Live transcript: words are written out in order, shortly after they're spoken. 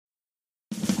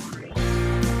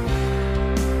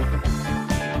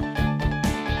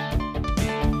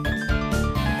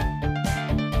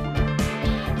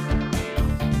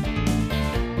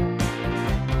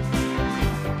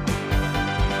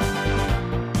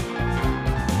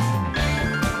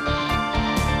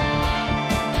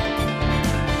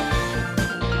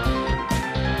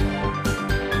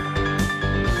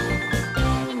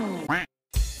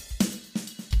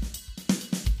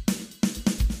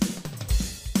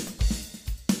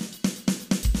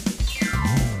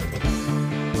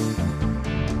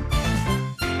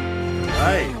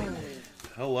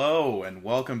Hello, and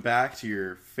welcome back to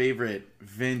your favorite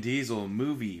Vin Diesel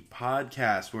movie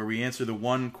podcast, where we answer the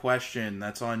one question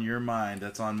that's on your mind,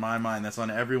 that's on my mind, that's on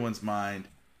everyone's mind.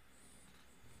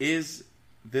 Is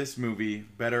this movie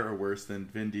better or worse than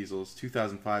Vin Diesel's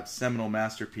 2005 seminal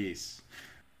masterpiece?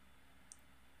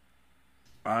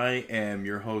 I am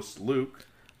your host, Luke.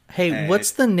 Hey,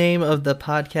 what's the name of the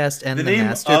podcast and the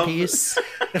masterpiece?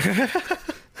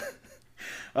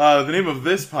 The name of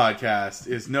this podcast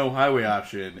is No Highway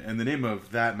Option, and the name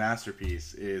of that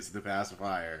masterpiece is The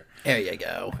Pacifier. There you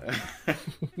go.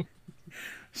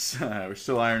 So, we're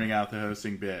still ironing out the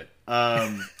hosting bit.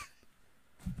 I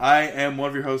am one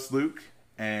of your hosts, Luke,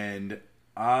 and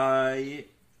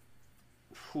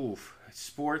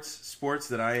sports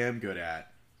that I am good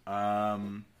at.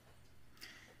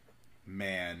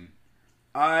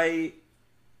 I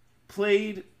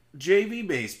played JV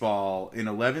baseball in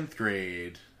 11th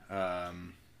grade. I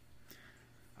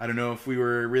don't know if we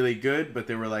were really good, but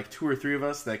there were like two or three of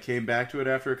us that came back to it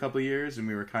after a couple of years, and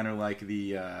we were kind of like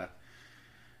the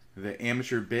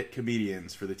amateur bit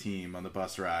comedians for the team on the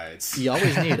bus rides. You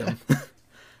always need them.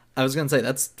 I was going to say,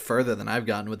 that's further than I've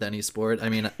gotten with any sport. I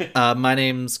mean, my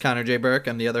name's Connor J. Burke.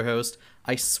 I'm the other host.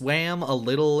 I swam a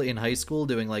little in high school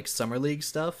doing like summer league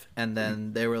stuff, and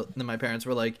then my parents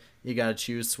were like, you got to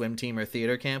choose swim team or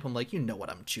theater camp. I'm like, you know what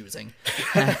I'm choosing.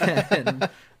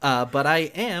 But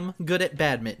I am good at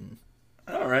badminton.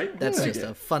 All right. That's just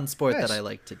a fun sport that I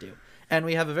like to do. And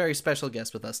we have a very special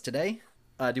guest with us today.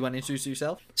 Do you want to introduce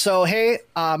yourself? So, hey,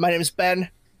 my name is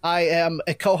Ben. I am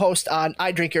a co-host on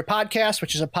IDYP podcast,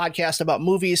 which is a podcast about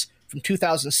movies from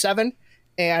 2007.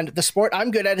 And the sport I'm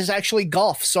good at is actually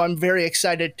golf. So I'm very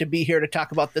excited to be here to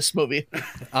talk about this movie.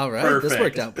 All right. Perfect. This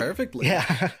worked out perfectly.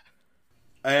 Yeah.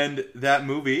 And that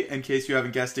movie, in case you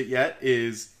haven't guessed it yet,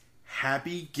 is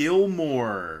Happy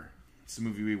Gilmore. It's the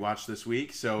movie we watched this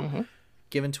week. So,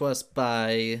 given to us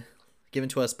by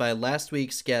last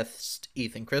week's guest,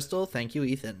 Ethan Crystal. Thank you,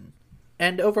 Ethan.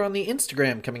 And over on the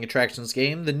Instagram Coming Attractions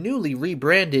game, the newly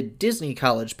rebranded Disney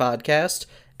College podcast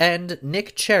and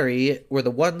Nick Cherry were the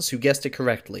ones who guessed it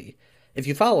correctly. If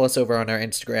you follow us over on our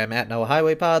Instagram at No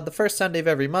Highway Pod, the first Sunday of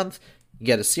every month, you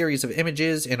get a series of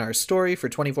images in our story for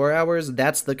 24 hours.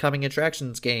 That's the Coming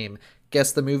Attractions game.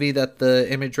 Guess the movie that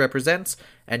the image represents,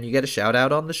 and you get a shout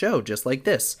out on the show, just like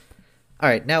this.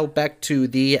 Alright, now back to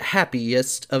the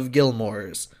happiest of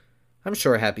Gilmores. I'm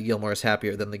sure Happy Gilmore's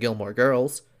happier than the Gilmore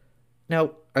Girls.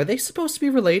 Now, are they supposed to be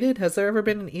related? Has there ever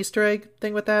been an Easter egg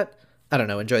thing with that? I don't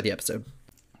know. Enjoy the episode.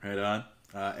 Right on.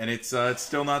 And it's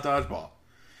still not dodgeball.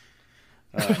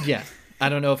 Yeah. I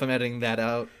don't know if I'm editing that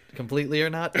out completely or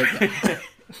not. But yeah.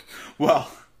 Well,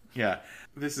 yeah.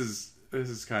 This is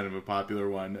kind of a popular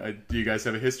one. Do you guys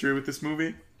have a history with this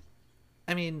movie?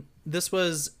 I mean, this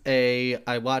was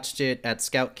I watched it at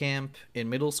Scout Camp in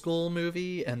middle school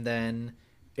movie, and then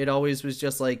it always was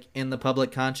just, like, in the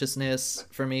public consciousness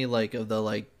for me, like, of the,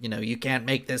 like, you know, you can't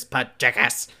make this putt,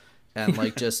 jackass, and,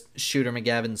 like, just Shooter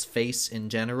McGavin's face in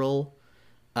general.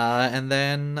 And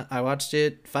then I watched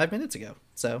it 5 minutes ago,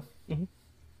 so. Wow.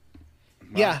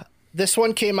 Yeah, this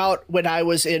one came out when I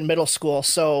was in middle school,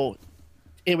 so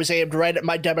it was aimed right at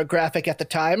my demographic at the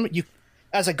time.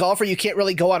 As a golfer, you can't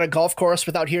really go on a golf course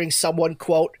without hearing someone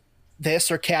quote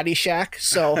this or Caddyshack,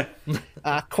 so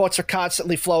quotes are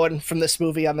constantly flowing from this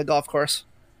movie on the golf course.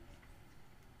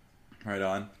 Right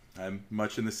on. I'm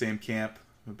much in the same camp.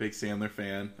 I'm a big Sandler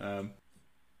fan,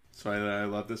 so I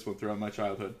love this one throughout my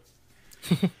childhood.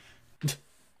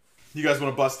 You guys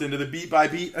want to bust into the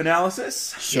beat-by-beat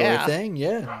analysis? Sure thing,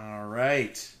 yeah. All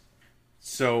right.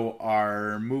 So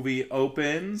our movie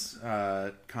opens.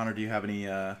 Connor, do you have any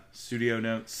studio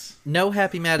notes? No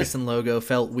Happy Madison logo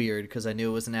felt weird because I knew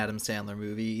it was an Adam Sandler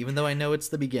movie, even though I know it's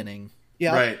the beginning.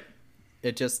 Yeah. Right.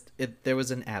 There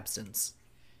was an absence.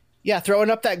 Yeah,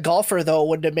 throwing up that golfer, though,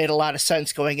 wouldn't have made a lot of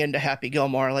sense going into Happy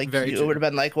Gilmore. Like, it would have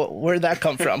been like, well, where'd that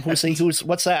come from? What's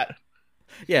that?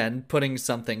 Yeah, and putting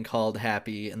something called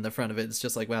Happy in the front of it, it's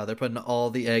just like, wow, they're putting all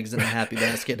the eggs in the Happy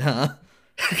Basket, huh?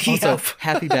 Also,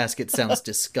 Happy Basket sounds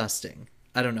disgusting.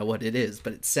 I don't know what it is,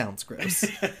 but it sounds gross.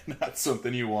 Not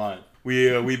something you want.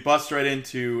 We bust right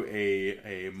into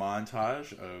a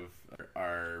montage of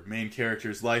our main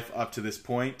character's life up to this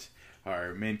point.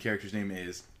 Our main character's name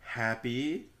is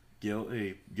Happy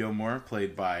Gilmore,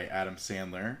 played by Adam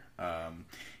Sandler.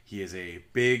 He is a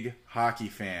big hockey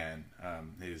fan.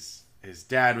 His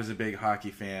dad was a big hockey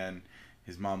fan.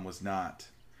 His mom was not.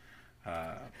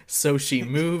 So she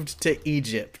moved to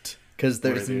Egypt because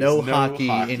there's no hockey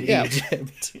in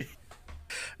Egypt.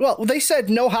 Well, they said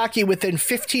no hockey within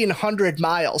 1,500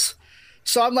 miles.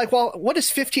 So I'm like, well, what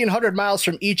is 1,500 miles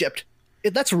from Egypt?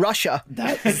 That's Russia.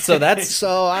 So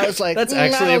I was like, that's I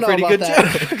actually a don't know pretty about good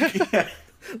that.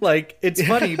 joke. Like, it's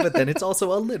funny, but then it's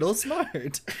also a little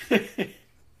smart.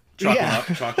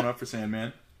 Chalk him up for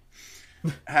Sandman.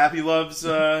 Happy loves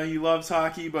he loves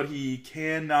hockey, but he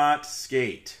cannot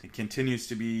skate. It continues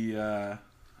to be an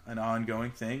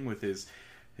ongoing thing with his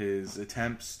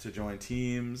attempts to join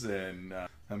teams, and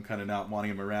I'm kind of not wanting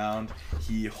him around.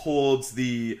 He holds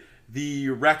the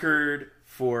record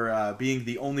for being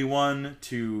the only one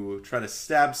to try to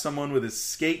stab someone with his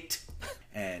skate,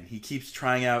 and he keeps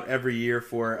trying out every year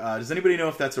for. Does anybody know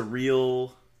if that's a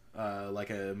real like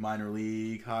a minor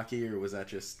league hockey, or was that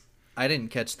just? I didn't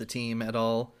catch the team at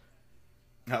all.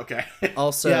 Okay.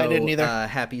 Also, yeah, I didn't either.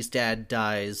 Happy's dad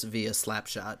dies via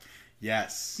slapshot.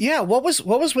 Yes. Yeah, what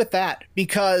was with that?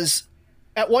 Because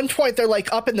at one point they're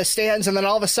like up in the stands, and then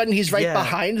all of a sudden he's right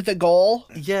behind the goal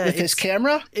with his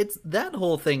camera. It's that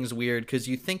whole thing's weird because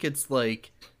you think it's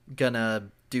like gonna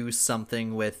do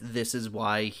something with this is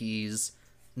why he's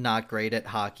not great at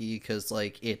hockey because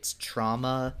like it's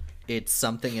trauma. It's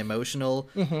something emotional,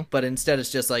 but instead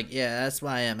it's just like, yeah, that's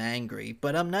why I'm angry.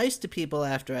 But I'm nice to people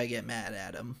after I get mad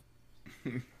at them.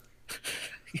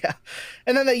 Yeah,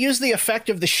 and then they use the effect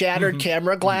of the shattered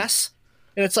camera glass,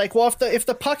 and it's like, well, if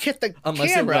the puck hit the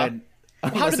camera,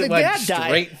 how did the dad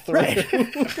die? Straight through.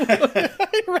 Right.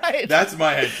 Right. That's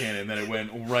my headcanon, that it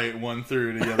went right one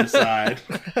through to the other side.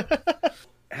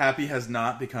 Happy has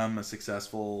not become a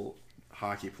successful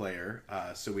hockey player,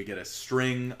 so we get a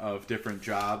string of different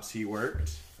jobs he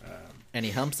worked. And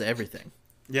he humps everything.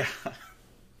 Yeah.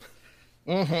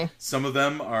 Some of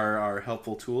them are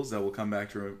helpful tools that will come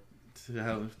back to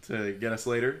get us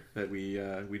later that we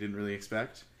didn't really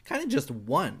expect. Kind of just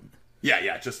one.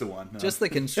 Yeah, just the one. No. Just the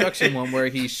construction one where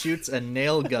he shoots a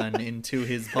nail gun into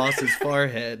his boss's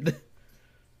forehead.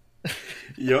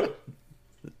 Yep.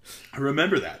 I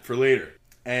remember that for later.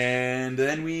 And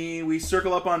then we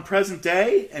circle up on present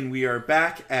day, and we are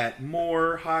back at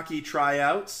more hockey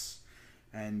tryouts.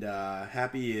 And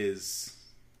Happy is,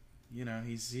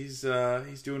 he's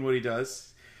doing what he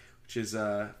does, which is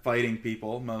fighting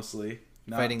people mostly,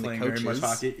 not fighting playing the coaches. very much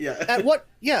hockey.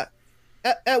 Yeah.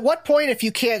 At what point, if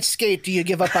you can't skate, do you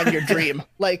give up on your dream?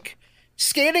 Like,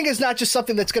 skating is not just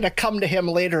something that's going to come to him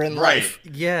later in life.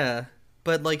 Yeah,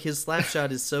 but like his slap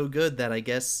shot is so good that I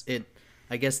guess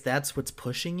that's what's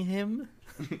pushing him.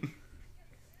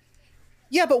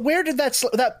 Yeah, but where did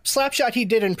that slap shot he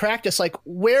did in practice? Like,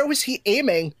 where was he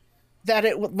aiming? That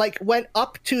it went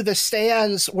up to the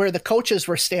stands where the coaches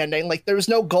were standing. Like, there was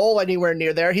no goal anywhere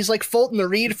near there. He's like Fulton the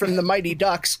Reed from the Mighty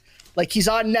Ducks. Like, he's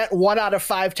on net 1 out of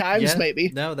 5 times, maybe.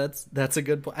 No, that's a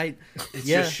good point. It's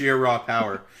just sheer raw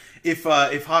power. If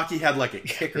hockey had like a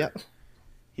kicker,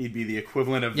 he'd be the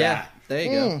equivalent of that. There you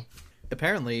go.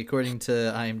 Apparently, according to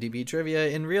IMDb trivia,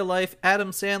 in real life,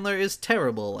 Adam Sandler is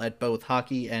terrible at both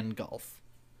hockey and golf.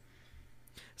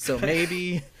 So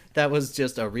maybe that was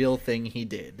just a real thing he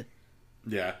did.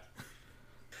 Yeah.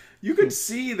 You could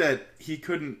see that he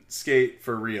couldn't skate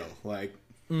for real. Like,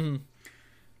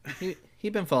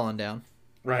 He'd been falling down.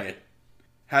 Right.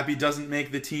 Happy doesn't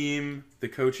make the team. The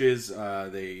coaches,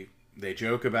 they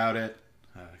joke about it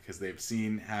because they've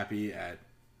seen Happy at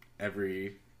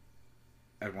every...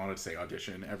 I wanted to say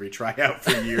audition, every tryout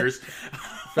for years.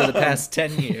 For the past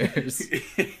 10 years.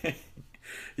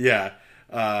 Yeah.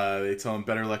 They tell him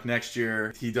better luck next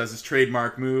year. He does his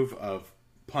trademark move of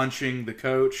punching the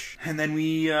coach. And then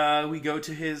we go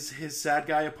to his sad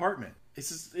guy apartment.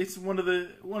 It's one of the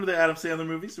Adam Sandler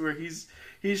movies where he's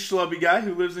schlubby guy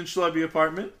who lives in schlubby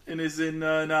apartment and is in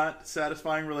not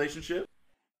satisfying relationship.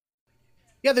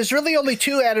 Yeah, there's really only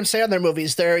 2 Adam Sandler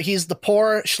movies. He's the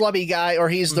poor schlubby guy, or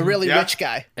he's the really rich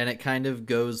guy. And it kind of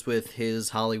goes with his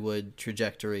Hollywood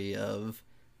trajectory of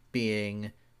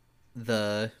being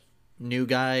the new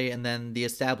guy and then the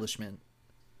establishment.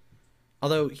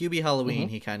 Although Hubie Halloween,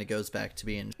 he kind of goes back to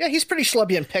being... Yeah, he's pretty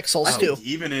schlubby in Pixels, too.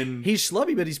 Even in... He's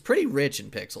schlubby, but he's pretty rich in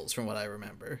Pixels, from what I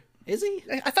remember. Is he?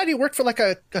 I thought he worked for, like,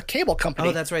 a cable company.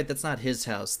 Oh, that's right. That's not his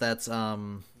house. That's,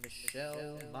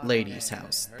 Lady's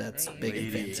house. That's big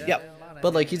and fancy. Yep.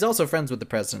 But, like, he's also friends with the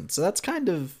president, so that's kind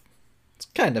of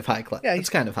high class. Yeah, it's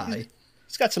kind of high.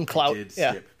 He's got some clout. I did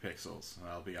skip Pixels,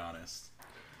 I'll be honest.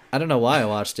 I don't know why I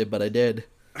watched it, but I did.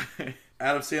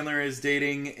 Adam Sandler is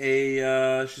dating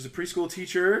she's a preschool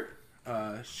teacher.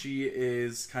 She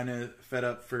is kind of fed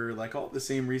up for like all the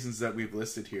same reasons that we've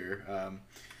listed here.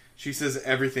 She says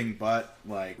everything but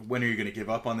like, when are you going to give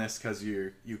up on this? Because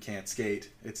you can't skate.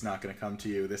 It's not going to come to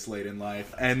you this late in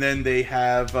life. And then they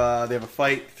have a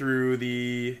fight through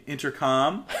the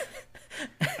intercom.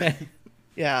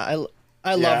 Yeah,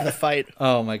 I love the fight.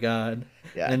 Oh my god.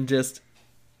 Yeah. And just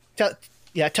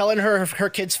Yeah, telling her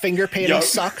kid's finger paintings Yup.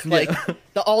 suck. Like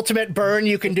the ultimate burn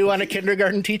you can do on a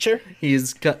kindergarten teacher.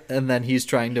 And then he's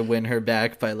trying to win her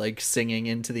back by like singing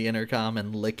into the intercom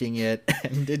and licking it,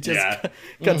 and it just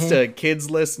cuts to kids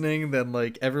listening. Then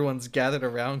like everyone's gathered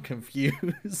around,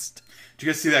 confused. Did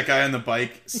you guys see that guy on the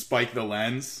bike spike the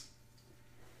lens?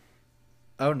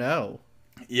 Oh no!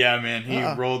 Yeah, man, he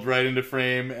rolled right into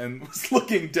frame and was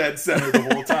looking dead center the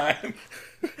whole time.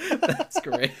 That's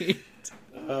great.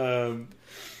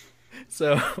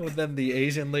 So then the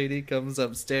Asian lady comes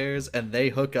upstairs and they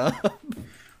hook up.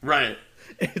 Right.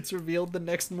 It's revealed the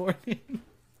next morning.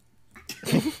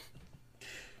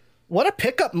 What a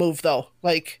pickup move, though.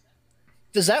 Like,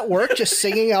 does that work? Just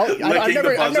singing out? I've the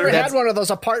buzzer. never had one of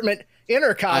those apartment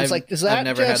intercoms. I've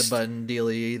never had a button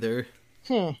dealie either.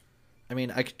 I mean,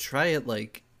 I could try it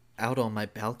like out on my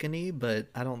balcony, but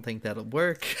I don't think that'll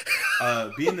work.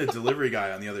 Being the delivery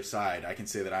guy on the other side, I can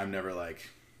say that I'm never like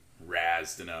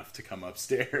razzed enough to come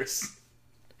upstairs.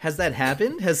 Has that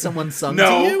happened? Has someone sung to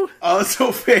No. you? Oh,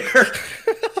 so fair.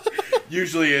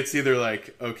 Usually it's either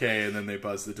like, okay, and then they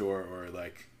buzz the door, or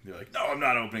like, they're like, no, I'm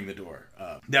not opening the door.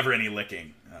 Never any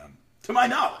licking, to my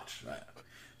knowledge.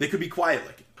 They could be quiet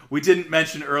licking. We didn't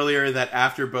mention earlier that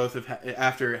after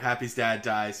Happy's dad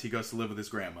dies, he goes to live with his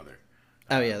grandmother.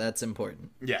 Oh yeah, that's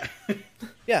important. Yeah.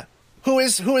 Yeah. Who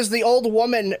is the old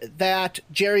woman that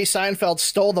Jerry Seinfeld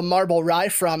stole the marble rye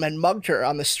from and mugged her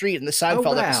on the street in the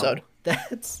Seinfeld episode?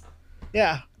 That's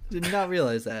Yeah. did not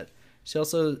realize that.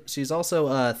 She's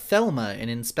also Thelma in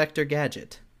Inspector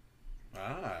Gadget.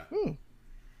 I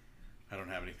don't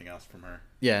have anything else from her.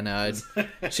 Yeah, no,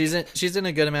 she's in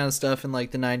a good amount of stuff in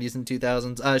like the 90s and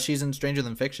 2000s. She's in Stranger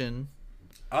Than Fiction.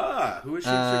 Who is she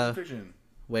in Stranger Fiction?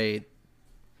 Wait,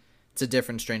 it's a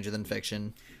different Stranger Than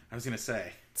Fiction. I was gonna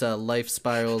say. It's life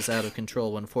spirals out of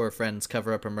control when four friends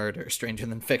cover up a murder. Stranger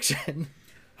Than Fiction.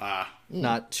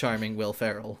 Not charming Will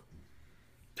Ferrell.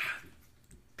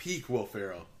 Peak Will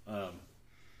Ferrell.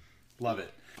 Love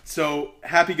it. So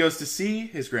Happy goes to see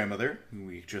his grandmother, who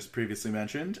we just previously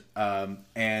mentioned,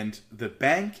 and the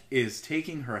bank is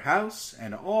taking her house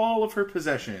and all of her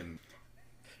possessions.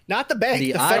 Not the bank,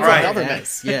 the IRS, federal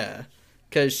government. Yeah,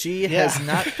 because she has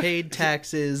not paid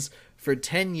taxes for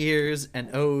 10 years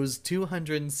and owes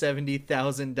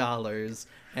 $270,000,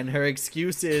 and her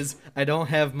excuse is, I don't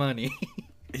have money.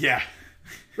 Yeah.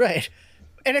 Right.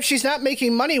 And if she's not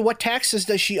making money, what taxes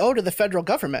does she owe to the federal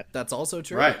government? That's also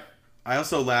true. Right. I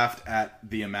also laughed at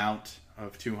the amount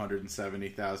of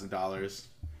 $270,000.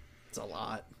 It's a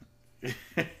lot.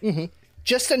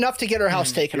 Just enough to get her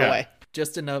house taken away.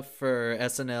 Just enough for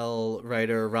SNL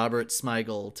writer Robert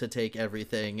Smigel to take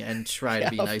everything and try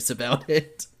to be nice about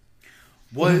it.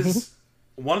 Was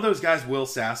one of those guys Will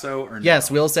Sasso or no? Yes,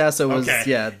 Will Sasso was,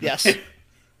 Yes.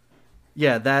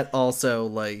 Yeah, that also,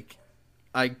 like,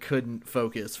 I couldn't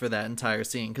focus for that entire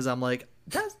scene, because I'm like,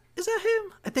 is that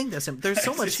him? I think that's him. There's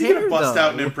so much Is he hair, gonna bust though.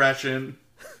 out an impression?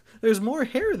 There's more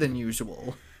hair than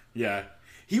usual. Yeah.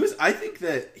 I think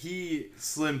that he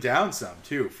slimmed down some,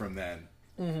 too, from then.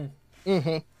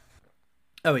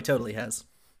 Oh, he totally has.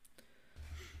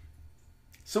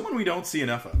 Someone we don't see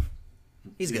enough of.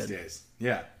 He's these good. days.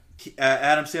 Yeah.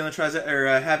 Adam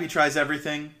Sandler Happy tries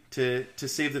everything to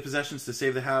save the possessions, to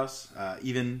save the house,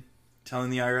 even telling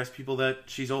the IRS people that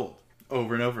she's old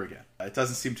over and over again. It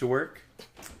doesn't seem to work,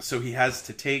 so he has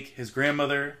to take his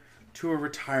grandmother to a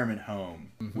retirement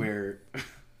home where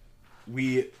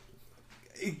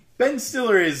Ben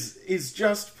Stiller is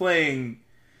just playing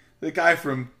the guy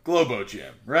from Globo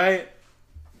Gym, right?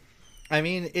 I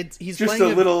mean, he's just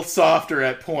playing a little softer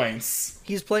at points.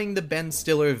 He's playing the Ben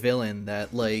Stiller villain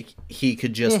that, like, he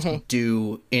could just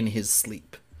do in his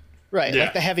sleep. Right, Yeah.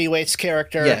 like the heavyweights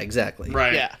character. Yeah, exactly.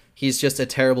 Right. Yeah. He's just a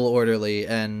terrible orderly,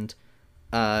 and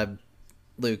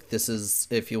Luke, this is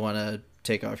if you want to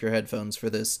take off your headphones for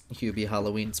this Hubie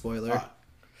Halloween spoiler.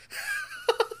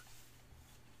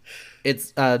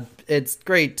 It's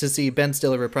great to see Ben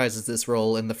Stiller reprises this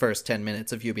role in the first 10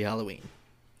 minutes of Hubie Halloween.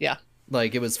 Yeah.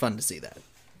 Like, it was fun to see that.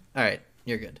 All right,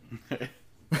 you're good.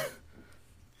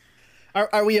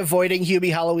 Are we avoiding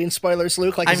Hubie Halloween spoilers,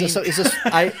 Luke? Like, is this?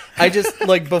 I just,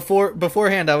 like,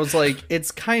 beforehand, I was like,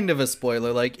 it's kind of a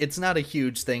spoiler. Like, it's not a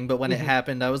huge thing, but when it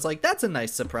happened, I was like, that's a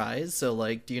nice surprise. So,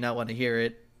 like, do you not want to hear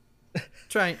it?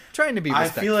 Trying to be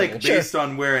respectful. I feel like based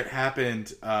on where it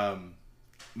happened,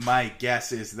 my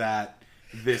guess is that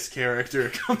this character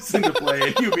comes into play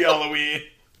in Hubie Halloween.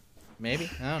 Maybe.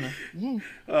 I don't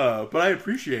know. But I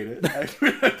appreciate it. I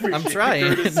appreciate I'm trying.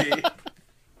 the courtesy.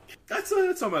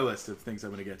 That's on my list of things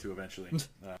I'm going to get to eventually.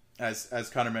 As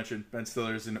Connor mentioned, Ben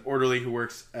Stiller is an orderly who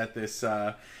works at this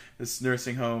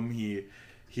nursing home. He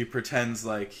he pretends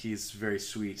like he's very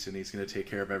sweet and he's going to take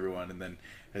care of everyone, and then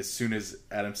as soon as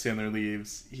Adam Sandler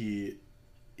leaves, he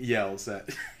yells at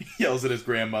his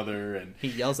grandmother, and he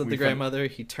yells at the grandmother.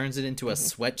 He turns it into a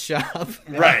sweatshop.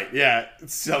 Right, yeah,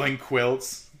 selling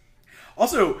quilts.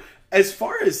 Also, as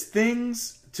far as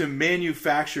things to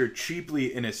manufacture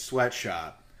cheaply in a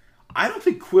sweatshop, I don't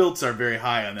think quilts are very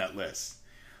high on that list.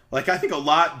 Like, I think a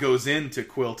lot goes into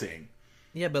quilting.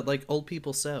 Yeah, but like old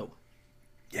people sew.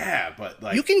 Yeah, but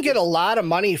like you can get a lot of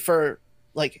money for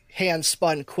like hand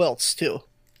spun quilts too.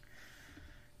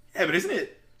 Yeah, but isn't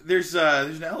it? There's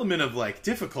an element of like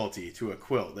difficulty to a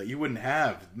quilt that you wouldn't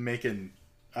have making,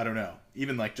 I don't know,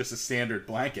 even like just a standard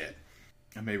blanket.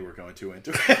 And maybe we're going too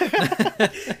into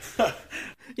it.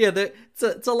 Yeah,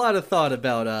 it's a lot of thought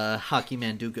about Hockey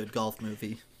Man Do Good Golf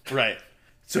movie. Right.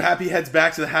 So Happy heads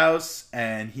back to the house,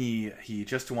 and he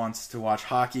just wants to watch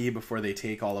hockey before they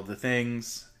take all of the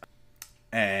things.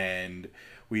 And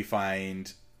we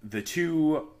find the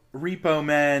two repo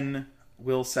men,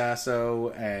 Will Sasso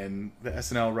and the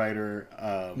SNL writer.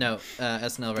 No,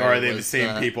 SNL writer. Or are they the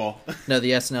same people? No,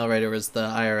 the SNL writer was the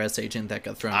IRS agent that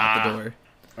got thrown out the door.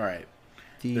 All right.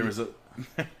 Who's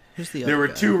the there other were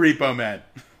guy? two repo men.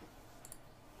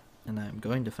 And I'm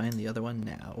going to find the other one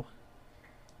now.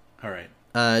 All right.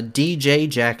 DJ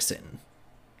Jackson.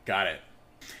 Got it.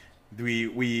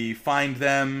 We find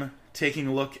them taking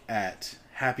a look at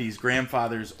Happy's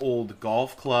grandfather's old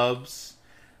golf clubs.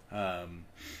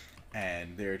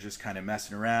 And they're just kind of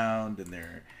messing around, and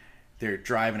they're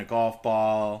driving a golf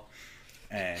ball,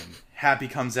 and Happy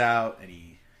comes out, and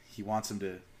he wants him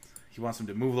to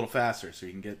move a little faster so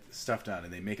he can get stuff done,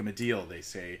 and they make him a deal. They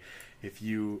say, if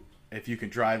you can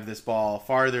drive this ball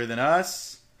farther than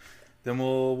us, then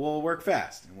we'll work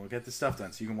fast and we'll get the stuff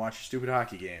done so you can watch your stupid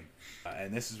hockey game.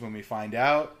 And this is when we find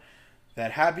out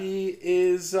that Happy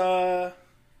is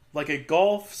like a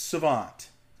golf savant.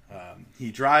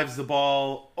 He drives the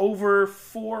ball over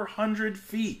 400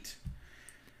 feet.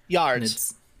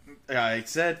 Yards. I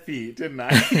said feet, didn't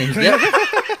I? Yep.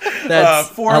 That's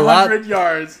 400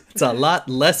 yards. It's a lot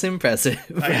less impressive.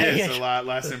 It's a lot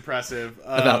less impressive.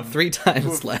 About 3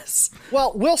 times less.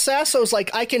 Well, Will Sasso's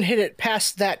like, I can hit it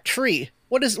past that tree.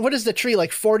 What is the tree,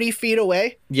 like 40 feet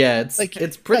away? Yeah,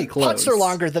 it's pretty close. Putts are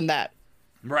longer than that.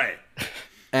 Right.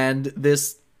 And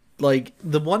this, like,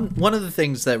 one of the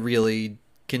things that really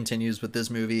continues with this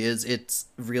movie is it's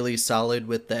really solid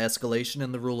with the escalation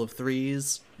and the rule of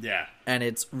threes. Yeah. And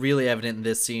it's really evident in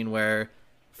this scene where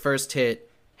first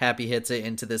hit, Happy hits it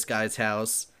into this guy's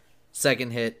house.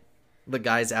 Second hit, the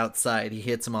guy's outside. He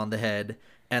hits him on the head.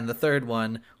 And the third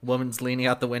one, woman's leaning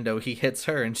out the window. He hits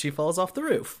her and she falls off the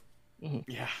roof.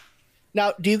 Yeah.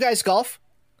 Now, do you guys golf?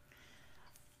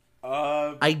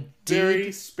 I did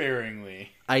very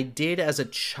sparingly. I did as a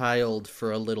child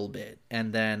for a little bit,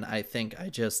 and then I think I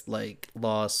just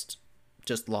lost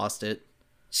it.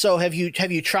 So have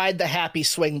you tried the Happy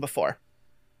swing before?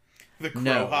 The crow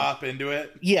No. hop into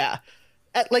it. Yeah.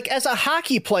 Like, as a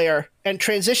hockey player and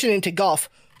transitioning to golf,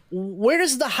 where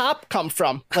does the hop come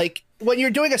from? Like, when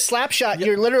you're doing a slap shot,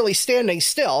 you're literally standing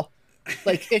still.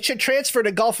 Like, it should transfer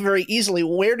to golf very easily.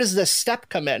 Where does this step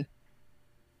come in?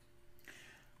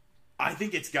 I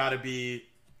think it's got to be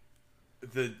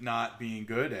the not being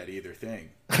good at either thing.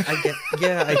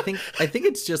 I think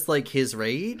it's just like his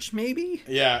rage, maybe?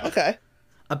 Yeah. Okay.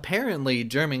 Apparently,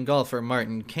 German golfer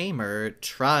Martin Kamer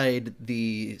tried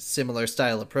the similar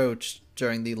style approach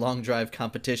during the long drive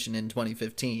competition in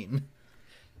 2015.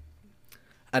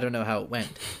 I don't know how it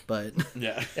went, but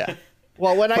Yeah. Yeah.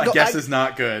 Well, when My guess is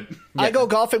not good. I go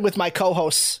golfing with my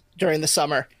co-hosts during the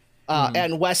summer.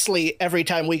 And Wesley, every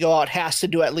time we go out, has to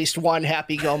do at least one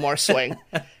Happy Gilmore swing.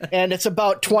 And it's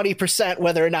about 20%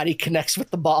 whether or not he connects with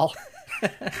the ball.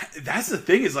 That's the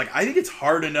thing is, like, I think it's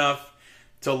hard enough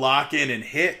to lock in and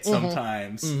hit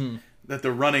sometimes that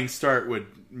the running start would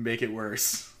make it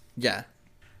worse. yeah.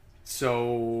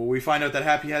 So we find out that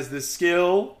Happy has this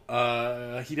skill.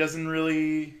 He doesn't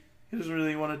really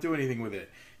want to do anything with it.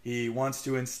 He wants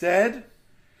to instead.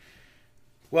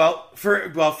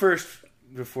 First,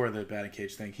 before the batting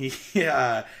cage thing,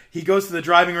 he goes to the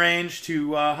driving range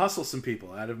to hustle some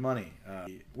people out of money,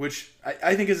 which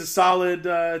I think is a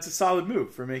solid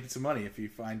move for making some money if you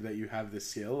find that you have this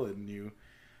skill and you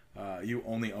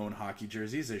only own hockey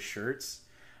jerseys as shirts.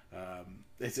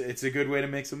 It's a good way to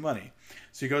make some money.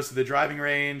 So he goes to the driving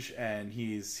range and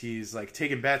he's like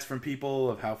taking bets from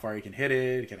people of how far he can hit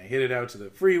it. Can I hit it out to the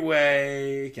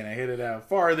freeway? Can I hit it out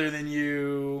farther than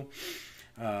you?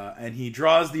 And he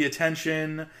draws the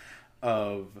attention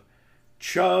of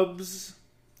Chubbs,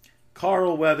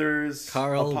 Carl Weathers,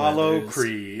 Apollo Weathers.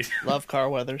 Creed. Love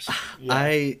Carl Weathers.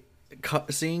 Yeah.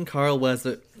 seeing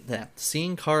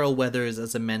seeing Carl Weathers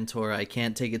as a mentor, I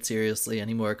can't take it seriously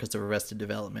anymore because of Arrested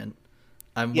Development.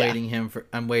 I'm waiting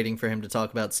for him to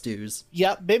talk about stews.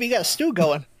 Yep, baby, you got a stew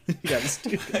going. You got a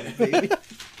stew going, baby.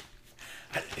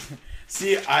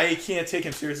 See, I can't take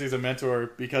him seriously as a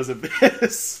mentor because of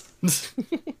this.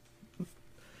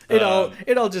 It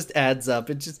all just adds up.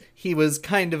 He was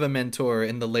kind of a mentor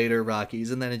in the later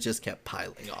Rockies, and then it just kept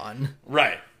piling on.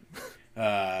 Right.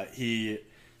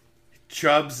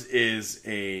 Chubbs is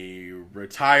a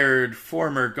retired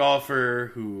former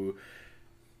golfer who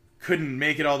couldn't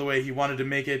make it all the way he wanted to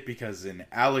make it because an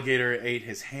alligator ate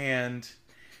his hand.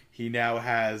 He now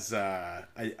has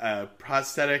a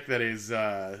prosthetic that is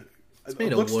it's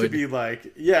made looks of wood. to be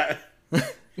like, yeah.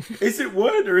 Is it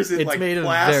wood or is it like made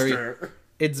plaster?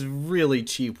 It's really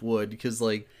cheap wood because,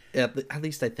 like, at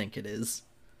least I think it is.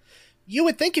 You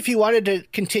would think if he wanted to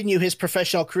continue his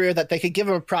professional career that they could give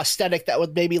him a prosthetic that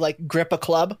would maybe like grip a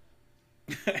club.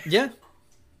 Yeah.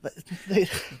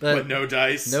 But no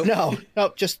dice. Nope.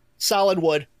 No, just solid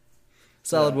wood.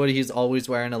 Solid wood. He's always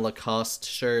wearing a Lacoste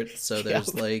shirt, so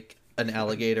there's like an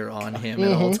alligator on him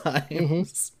at all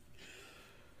times.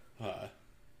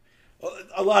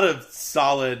 A lot of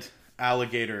solid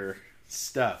alligator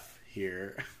stuff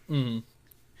here.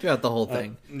 Throughout the whole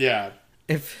thing. Yeah.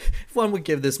 If one would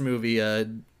give this movie a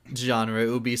genre, it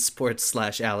would be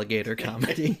sports/alligator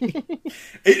comedy.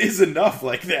 It is enough.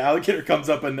 Like, the alligator comes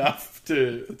up enough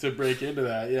to break into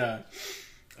that,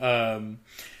 yeah.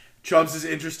 Chubbs is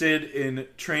interested in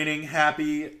training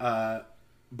Happy,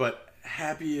 but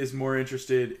Happy is more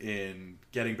interested in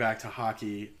getting back to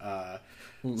hockey.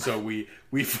 So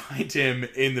we find him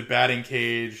in the batting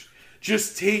cage,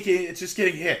 just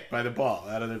getting hit by the ball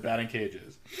out of the batting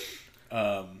cages.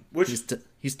 Which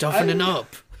he's toughening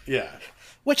up. Yeah.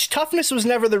 Which toughness was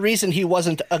never the reason he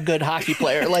wasn't a good hockey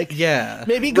player. Like, yeah,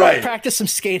 maybe go and practice some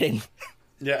skating.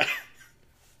 Yeah.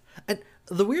 And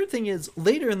the weird thing is,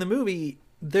 later in the movie,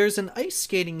 there's an ice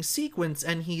skating sequence,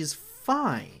 and he's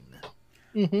fine.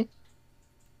 Mm-hmm.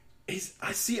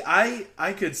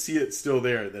 I could see it still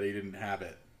there that he didn't have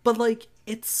it. But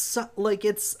it's I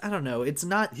don't know. It's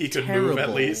not. He could terrible. move at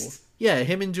least. Yeah,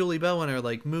 him and Julie Bowen are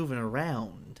like moving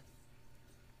around.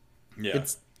 Yeah.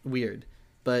 It's weird.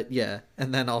 But yeah,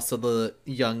 and then also the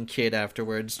young kid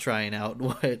afterwards trying out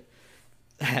what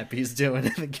Happy's doing,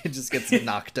 and the kid just gets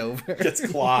knocked over. Gets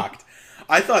clocked.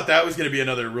 I thought that was going to be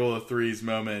another Rule of Threes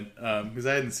moment, because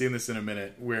I hadn't seen this in a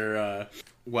minute, where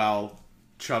while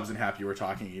Chubbs and Happy were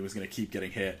talking, he was going to keep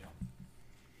getting hit.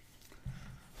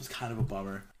 It was kind of a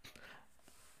bummer.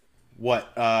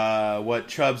 What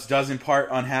Chubbs does impart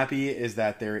on Happy is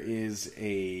that there is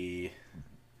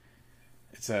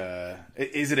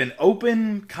is it an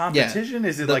open competition? Yeah.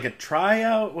 Is it like a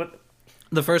tryout? What?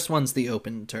 The first one's the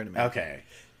open tournament. Okay.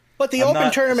 But the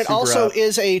open tournament also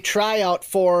is a tryout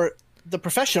for the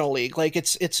professional league. Like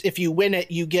it's if you win it,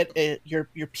 you get your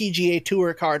PGA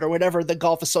Tour card or whatever the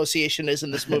golf association is in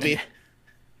this movie.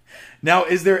 Now,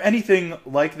 is there anything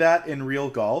like that in real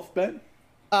golf, Ben?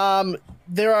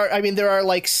 There are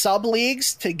like sub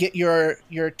leagues to get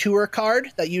your tour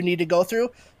card that you need to go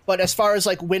through. But as far as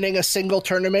like winning a single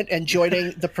tournament and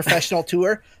joining the professional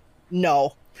tour,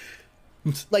 no.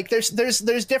 Like there's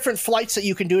different flights that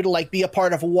you can do to like be a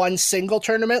part of one single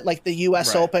tournament, like the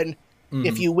US Open. Mm-hmm.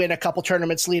 If you win a couple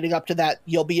tournaments leading up to that,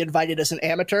 you'll be invited as an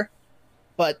amateur.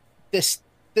 But this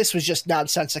was just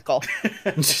nonsensical.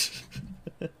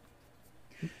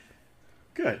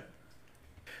 Good.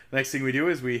 Next thing we do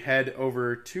is we head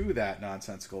over to that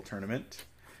nonsensical tournament.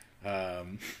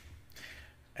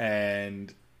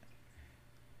 And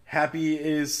Happy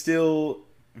is still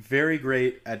very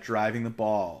great at driving the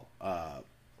ball,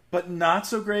 but not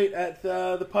so great at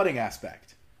the putting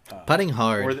aspect. Putting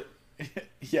hard.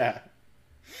 Yeah.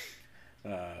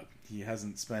 He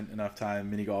hasn't spent enough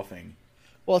time mini golfing.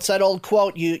 Well, it's that old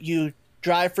quote, you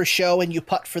drive for show and you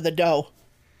putt for the dough.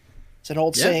 It's an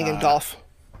old saying in golf.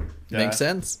 Yeah. Makes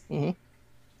sense. Mm-hmm.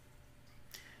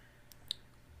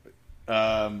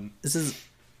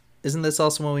 Isn't this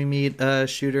also when we meet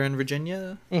Shooter in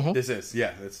Virginia? Mm-hmm. This is,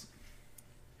 yeah.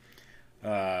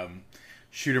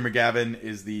 Shooter McGavin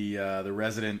is the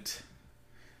resident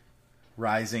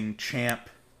rising champ.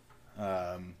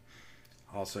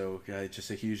 Also, just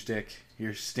a huge dick.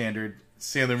 Your standard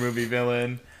Sandler movie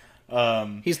villain.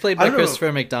 He's played by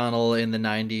Christopher McDonald in the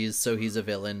 90s, so he's a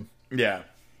villain. Yeah.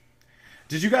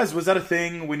 Did you guys, was that a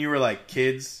thing when you were like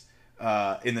kids?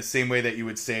 In the same way that you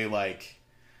would say like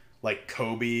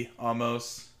Kobe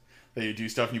almost? That you do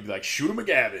stuff and you'd be like, Shooter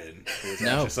McGavin. Or was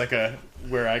that just like a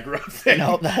where I grew up thing?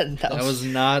 No, that was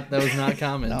not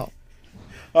common. No.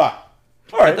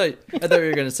 All right. I thought you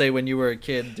were gonna say when you were a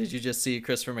kid, did you just see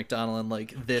Christopher McDonald in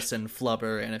like this and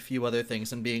Flubber and a few other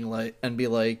things and be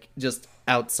like just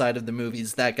outside of the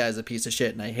movies, that guy's a piece of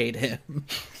shit and I hate him.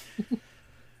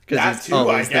 That he's too,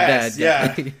 always I guess. the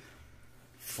bad guy. Yeah.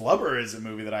 Flubber is a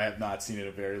movie that I have not seen in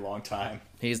a very long time.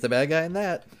 He's the bad guy in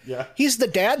that. Yeah. He's the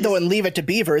dad, though, in Leave It to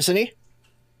Beaver, isn't he?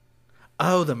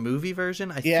 Oh, the movie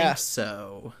version? I think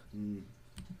so.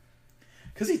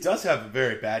 Because he does have a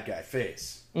very bad guy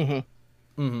face. He's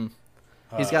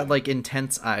got like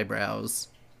intense eyebrows.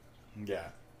 Yeah.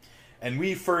 And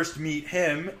we first meet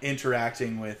him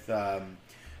interacting with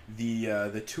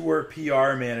the tour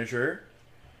PR manager,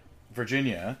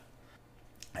 Virginia,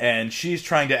 and she's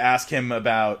trying to ask him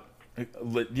about,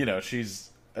 she's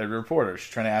a reporter.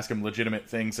 She's trying to ask him legitimate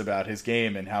things about his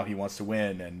game and how he wants to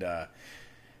win, and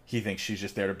he thinks she's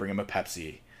just there to bring him a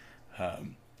Pepsi,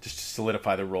 just to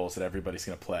solidify the roles that everybody's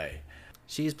going to play.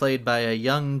 She's played by a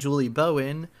young Julie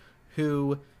Bowen,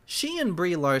 who she and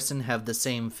Brie Larson have the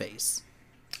same face.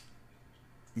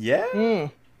 Yeah?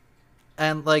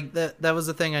 And like that was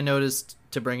the thing I noticed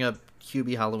to bring up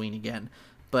Hubie Halloween again.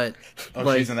 But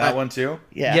she's in that one too?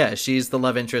 Yeah, she's the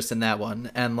love interest in that one.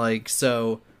 And like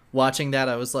so watching that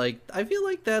I was like, I feel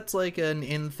like that's like an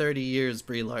in 30 years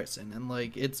Brie Larson, and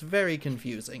like it's very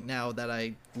confusing now that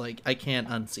I can't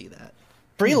unsee that.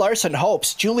 Brie Larson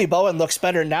hopes. Julie Bowen looks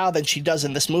better now than she does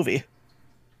in this movie.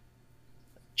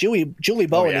 Julie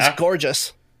Bowen is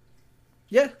gorgeous.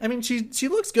 Yeah, I mean, she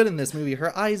looks good in this movie.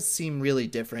 Her eyes seem really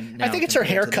different now. I think it's her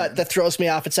haircut that throws me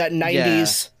off. It's that 90s. Yeah,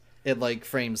 it, like,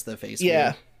 frames the face. Yeah.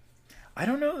 Weird. I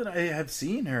don't know that I have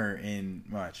seen her in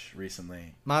much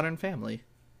recently. Modern Family.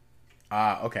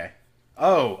 Okay.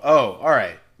 Oh, all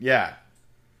right. Yeah.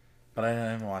 But I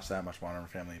haven't watched that much Modern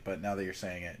Family. But now that you're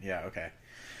saying it, yeah, okay.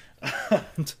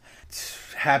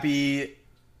 Happy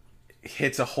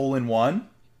hits a hole-in-one.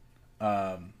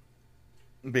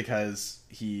 Because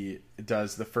he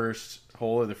does the first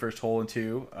hole in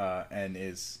two, and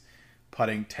is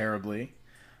putting terribly.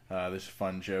 There's a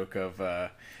fun joke of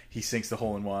he sinks the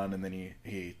hole in one, and then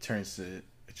he turns to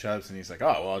Chubbs and he's like, "Oh,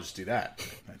 well, I'll just do that."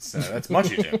 That's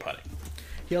Munchie doing putting.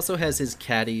 He also has his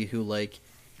caddy who like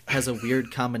has a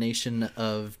weird combination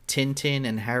of Tintin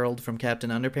and Harold from Captain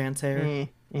Underpants hair.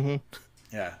 Mm-hmm.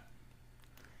 Yeah,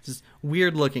 just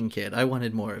weird looking kid. I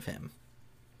wanted more of him.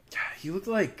 He looked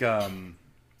like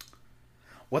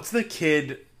what's the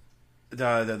kid,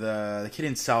 the kid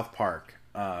in South Park?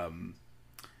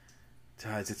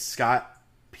 Is it Scott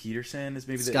Peterson? Is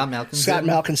maybe Scott Malkinson? Scott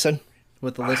Malkinson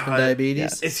with the lisp and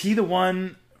diabetes. Yeah. Is he the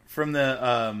one from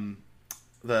the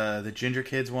Ginger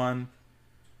Kids one?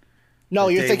 No,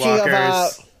 you're thinking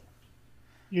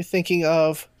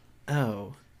of.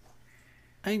 Oh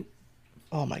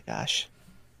my gosh.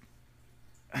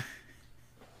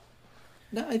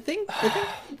 No, I think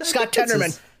Scott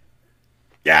Tenorman.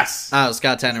 Yes. Oh,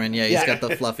 Scott Tenorman. Yeah, he's got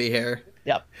the fluffy hair.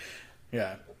 Yep.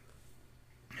 Yeah.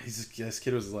 This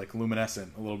kid was like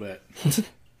luminescent a little bit.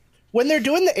 When they're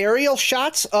doing the aerial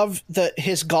shots of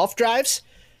his golf drives,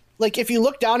 like if you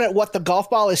look down at what the golf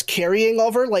ball is carrying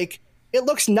over, like it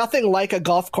looks nothing like a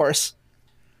golf course.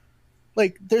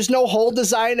 Like there's no hole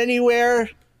design anywhere.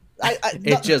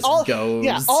 It just goes.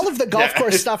 Yeah, all of the golf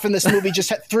course stuff in this movie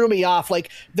just threw me off. Like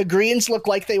the greens look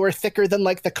like they were thicker than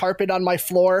like the carpet on my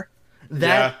floor.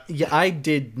 Yeah, I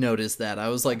did notice that. I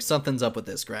was like, something's up with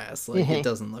this grass. Like it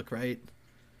doesn't look right.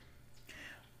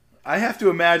 I have to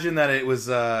imagine that it was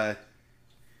I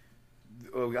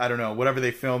don't know, whatever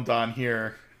they filmed on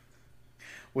here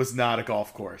was not a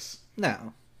golf course.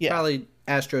 No. Yeah. Probably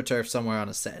AstroTurf somewhere on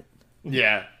a set.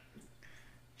 Yeah.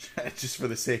 Just for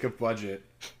the sake of budget.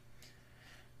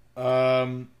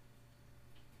 I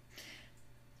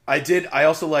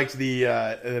also liked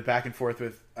the back and forth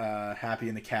with Happy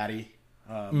and the caddy.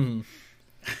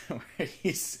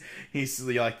 He's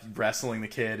like wrestling the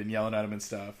kid and yelling at him and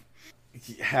stuff.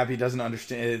 Happy doesn't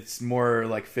understand. It's more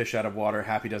like fish out of water.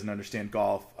 Happy doesn't understand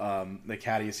golf. The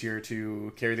caddy is here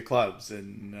to carry the clubs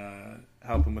and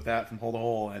help him with that from hole to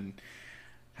hole. And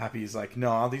Happy's like,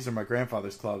 no, these are my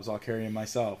grandfather's clubs. I'll carry them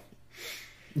myself.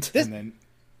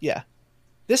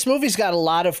 This movie's got a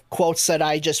lot of quotes that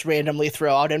I just randomly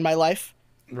throw out in my life.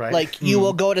 Right. Like, you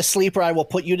will go to sleep or I will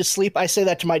put you to sleep. I say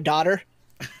that to my daughter.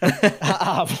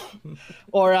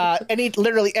 Or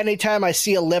literally anytime I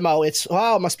see a limo, it's,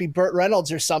 wow, it must be Burt Reynolds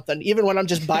or something, even when I'm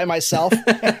just by myself.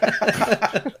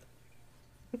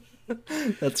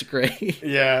 That's great.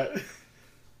 Yeah.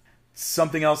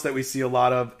 Something else that we see a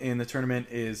lot of in the tournament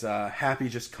is Happy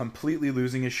just completely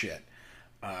losing his shit.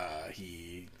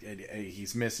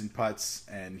 He's missing putts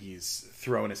and he's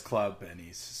throwing his club and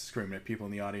he's screaming at people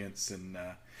in the audience and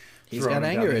He's got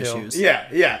anger issues.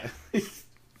 Yeah.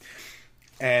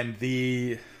 And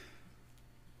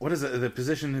what is it? The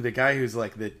position, the guy who's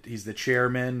like he's the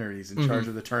chairman or he's in charge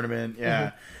of the tournament.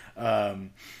 Yeah.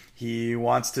 He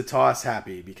wants to toss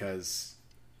Happy because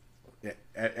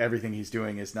everything he's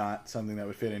doing is not something that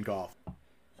would fit in golf.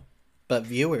 But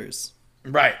viewers.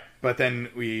 Right. But then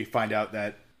we find out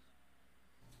that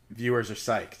viewers are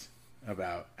psyched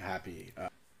about Happy.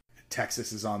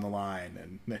 Texas is on the line,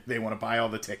 and they want to buy all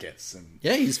the tickets. And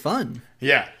yeah, he's fun.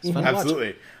 Yeah,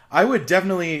 absolutely. I would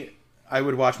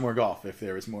watch more golf if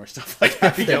there was more stuff like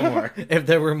Happy Gilmore. If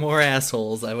there were more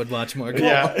assholes, I would watch more golf.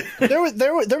 Yeah.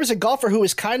 there was a golfer who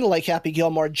was kind of like Happy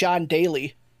Gilmore, John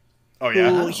Daly. Oh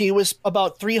yeah. He was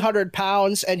about 300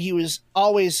 pounds, and he was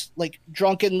always like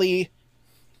drunkenly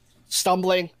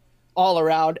stumbling all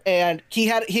around, and he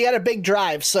had a big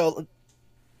drive. So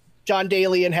John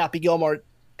Daly and Happy Gilmore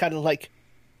kind of like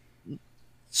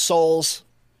souls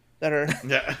that are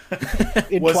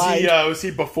entwined. Was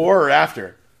he before or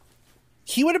after?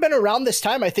 He would have been around this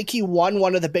time. I think he won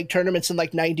one of the big tournaments in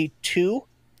like 92.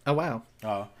 Oh, wow.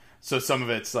 Oh, so some of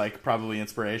it's like probably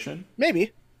inspiration?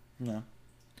 Maybe. Yeah.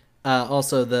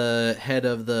 Also, the head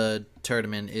of the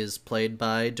tournament is played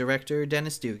by director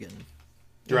Dennis Dugan.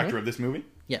 Director of this movie?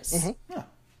 Yes. Oh.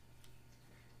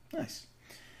 Nice.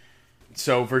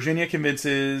 So Virginia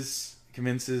convinces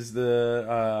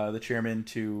the chairman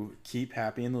to keep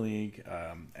Happy in the league,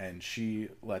 and she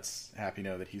lets Happy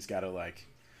know that he's got to like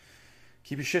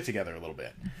keep his shit together a little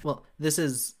bit. Well, this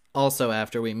is also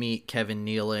after we meet Kevin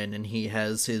Nealon, and he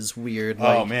has his weird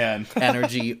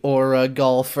energy aura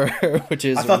golfer, which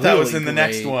is I thought that was in the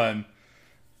great. next one.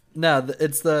 No,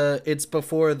 it's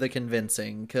before the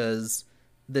convincing, because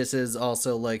this is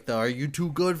also like the "Are you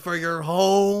too good for your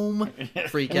home?"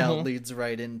 freak out leads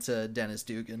right into Dennis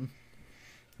Dugan.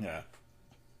 Yeah,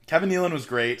 Kevin Nealon was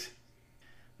great.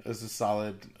 It was a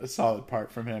solid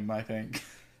part from him, I think.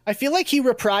 I feel like he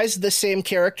reprised the same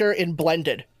character in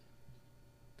Blended.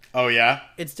 Oh yeah,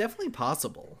 it's definitely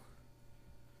possible.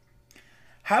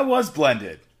 How was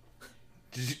Blended?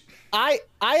 I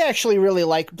actually really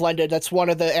like Blended. That's one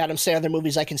of the Adam Sandler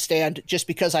movies I can stand, just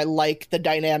because I like the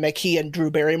dynamic he and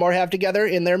Drew Barrymore have together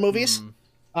in their movies.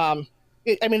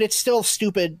 It's still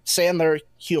stupid Sandler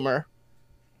humor,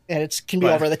 and it can be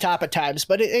over the top at times,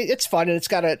 but it's fun, and it's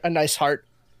got a nice heart.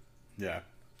 Yeah,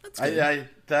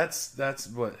 that's that's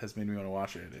what has made me want to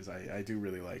watch it. Is I do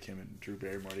really like him and Drew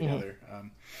Barrymore together.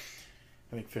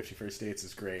 I think 50 First Dates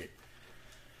is great.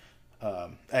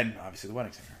 And obviously The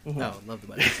Wedding Singer. Oh, love The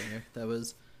Wedding Singer. That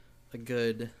was a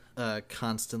good,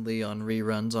 constantly on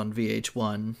reruns on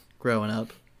VH1 growing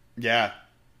up. Yeah.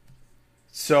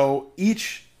 So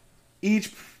each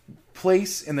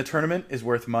place in the tournament is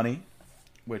worth money,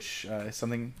 which is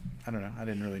something, I don't know, I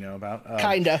didn't really know about.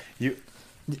 Kinda.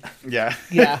 Yeah.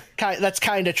 Yeah, that's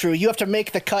kind of true. You have to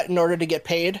make the cut in order to get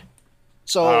paid.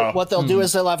 So what they'll do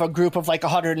is they'll have a group of like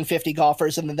 150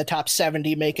 golfers, and then the top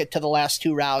 70 make it to the last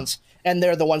two rounds, and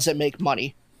they're the ones that make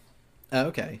money. Oh,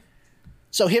 okay.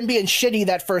 So him being shitty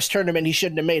that first tournament, he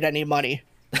shouldn't have made any money.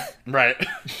 Right.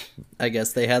 I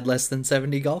guess they had less than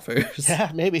 70 golfers.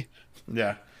 Yeah, maybe.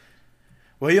 Yeah.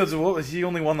 Well, he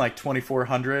only won like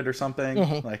 2,400 or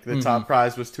something. Like the top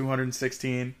prize was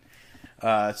 216.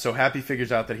 So Happy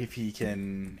figures out that if he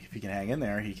can hang in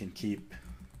there, he can keep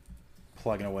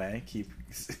plugging away, keep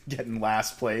getting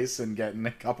last place and getting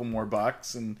a couple more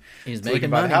bucks, and he's so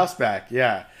making buy money. the house back.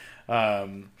 Yeah.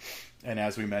 And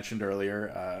as we mentioned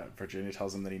earlier, Virginia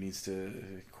tells him that he needs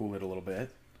to cool it a little bit.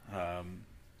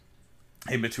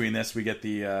 In between this, we get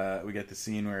the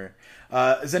scene where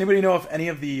does anybody know if any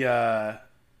of the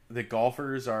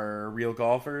golfers are real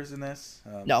golfers in this?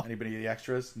 No. Anybody the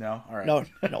extras? No. All right. No.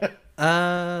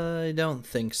 I don't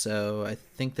think so. I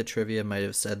think the trivia might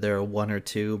have said there are one or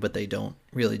two, but they don't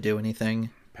really do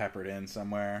anything. Peppered in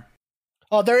somewhere.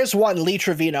 Oh, there is one, Lee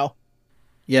Trevino.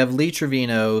 You have Lee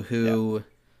Trevino, who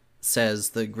says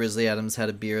the Grizzly Adams had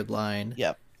a beard line.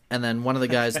 Yep. And then one of the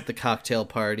guys at the cocktail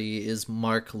party is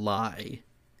Mark Lai,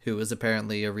 who is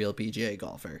apparently a real PGA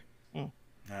golfer.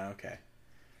 Okay.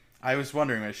 I was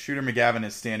wondering, Shooter McGavin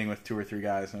is standing with two or three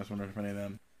guys, and I was wondering if any of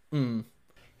them.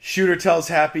 Shooter tells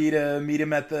Happy to meet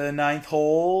him at the 9th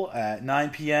hole at 9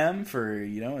 p.m. for,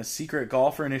 a secret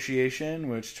golfer initiation,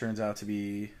 which turns out to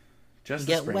be just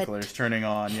the sprinklers wet. turning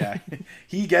on. Yeah.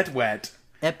 He get wet.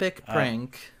 Epic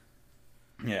prank.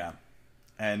 Yeah.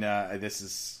 And this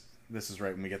is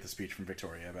right when we get the speech from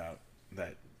Victoria about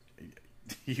that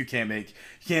you can't make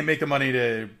the money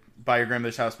to buy your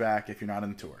grandmother's house back if you're not in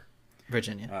the tour.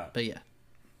 Virginia. But yeah.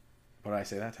 What did I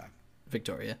say that time?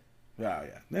 Victoria. Oh,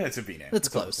 yeah. It's a V name. It's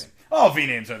close. All V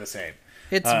names are the same.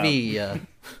 It's V.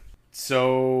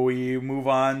 So we move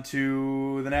on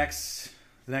to the next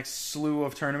slew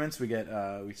of tournaments. We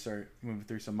start moving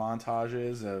through some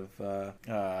montages of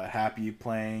Happy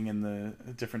playing in the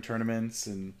different tournaments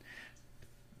and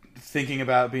thinking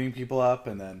about beating people up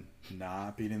and then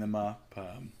not beating them up.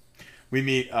 We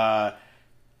meet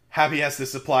Happy has to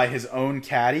supply his own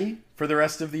caddy for the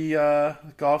rest of the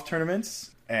golf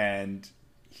tournaments, and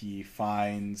he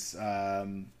finds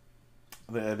there's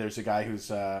a guy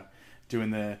who's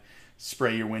doing the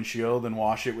spray your windshield and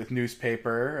wash it with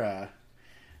newspaper,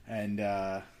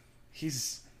 and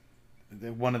he's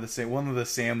one of the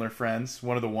Sandler friends,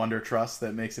 one of the Wonder Trusts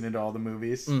that makes it into all the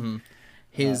movies. Mm-hmm.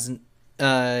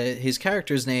 His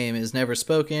character's name is never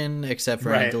spoken except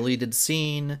for a deleted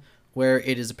scene where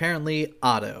it is apparently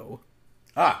Otto.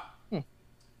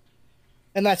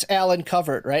 And that's Alan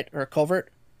Covert, right? Or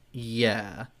Covert?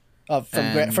 Yeah.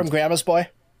 From Grandma's Boy?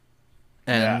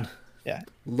 And yeah.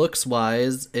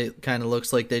 Looks-wise, it kind of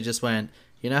looks like they just went,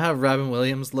 you know how Robin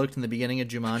Williams looked in the beginning of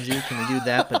Jumanji? Can we do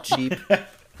that, but cheap?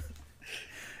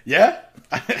 Yeah.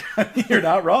 You're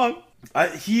not wrong.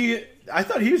 I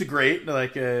thought he was great,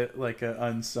 like a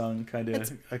unsung kind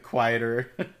of a quieter.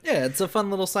 Yeah, it's a fun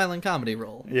little silent comedy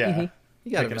role. Yeah. Mm-hmm.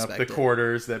 You gotta picking respect up the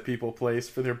quarters that people place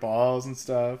for their balls and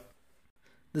stuff.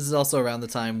 This is also around the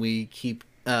time we keep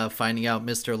finding out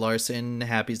Mr. Larson,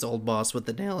 Happy's old boss with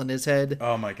the nail in his head.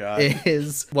 Oh my god.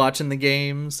 Is watching the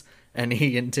games and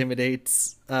he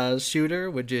intimidates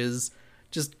Shooter, which is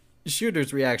just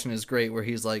Shooter's reaction is great where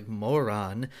he's like,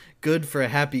 moron, good for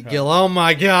Happy Gil. Oh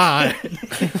my god.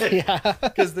 Yeah.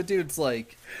 Because the dude's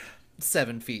like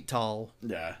 7 feet tall.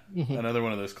 Yeah. Another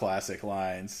one of those classic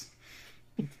lines.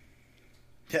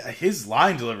 Yeah, his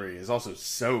line delivery is also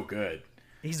so good.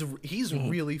 He's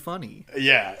really funny.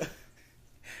 Yeah.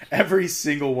 Every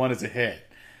single one is a hit.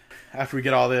 After we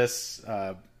get all this,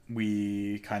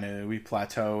 we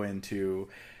plateau into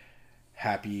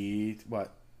Happy.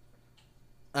 What?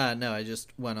 No, I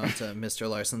just went on to Mr.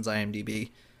 Larson's IMDb,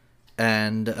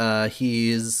 and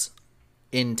he's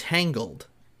entangled.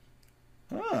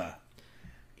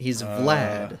 He's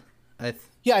Vlad. I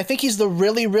think he's the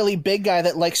really, really big guy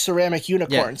that likes ceramic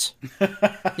unicorns.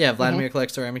 Yeah, Vladimir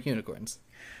collects ceramic unicorns.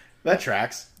 That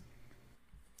tracks.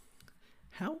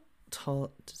 How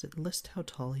tall? Does it list how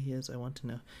tall he is? I want to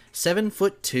know.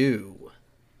 7'2".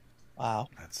 Wow.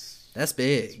 That's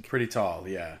big. It's pretty tall,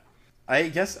 yeah. I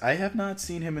guess I have not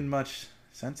seen him in much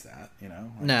since that, you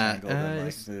know? Nah.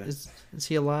 Is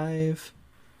he alive?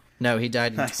 No, he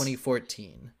died in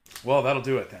 2014. Well, that'll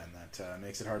do it then. That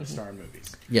makes it hard to star in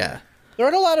movies. Yeah. There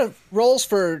aren't a lot of roles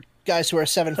for guys who are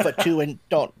 7'2" and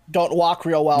don't walk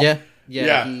real well.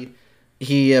 Yeah.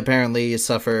 He apparently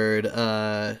suffered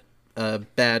a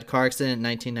bad car accident in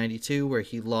 1992 where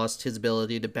he lost his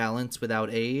ability to balance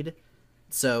without aid.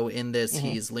 So in this,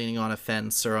 he's leaning on a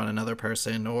fence or on another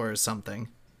person or something.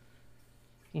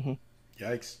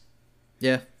 Yikes.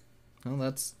 Yeah.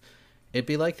 Well, it'd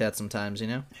be like that sometimes, you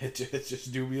know? It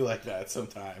just do be like that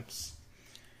sometimes.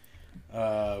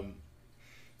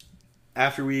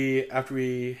 After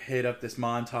we hit up this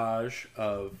montage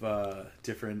of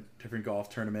different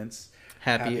golf tournaments,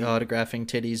 Happy autographing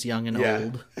titties, young and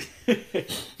old.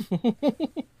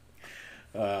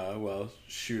 Well,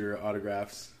 Shooter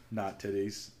autographs, not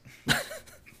titties.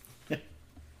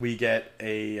 We get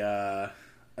a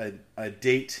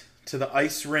date to the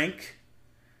ice rink.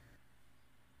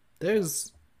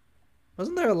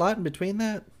 Wasn't there a lot in between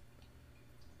that?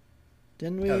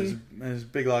 Didn't we? Yeah, there's a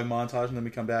big long montage, and then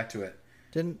we come back to it.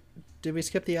 Did we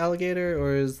skip the alligator,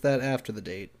 or is that after the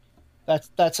date?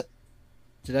 That's.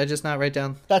 Did I just not write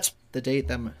down the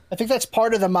date? I think that's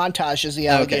part of the montage is the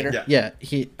alligator. Okay. Yeah.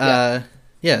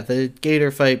 The gator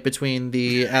fight between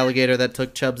the alligator that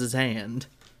took Chubbs' hand.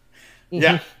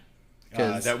 Yeah.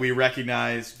 That we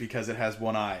recognize because it has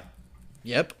one eye.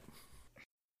 Yep.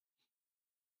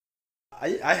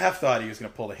 I have thought he was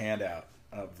going to pull the hand out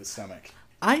of the stomach.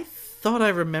 I thought I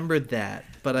remembered that,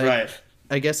 but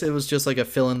I guess it was just like a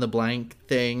fill-in-the-blank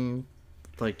thing,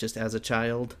 like just as a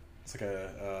child. It's like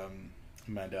a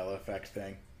Mandela effect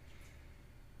thing.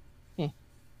 You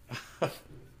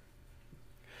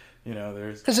know,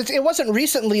 because it wasn't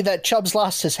recently that Chubbs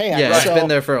lost his hand. Yeah, it's been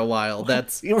there for a while.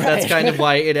 That's kind of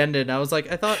why it ended. And I was like,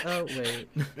 oh wait,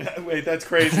 wait, that's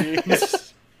crazy.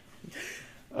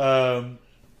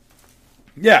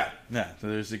 Yeah. So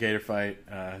there's the gator fight.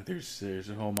 There's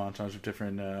a whole montage of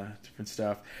different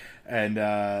stuff, and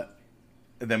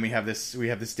then we have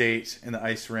this date in the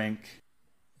ice rink.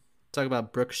 Talk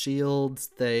about Brooke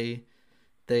Shields. They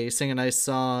sing a nice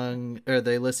song, or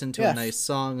they listen to a nice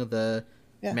song. The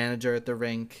manager at the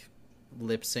rink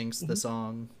lip syncs the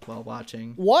song while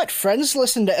watching. What? Friends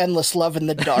listen to Endless Love in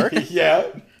the Dark? Yeah.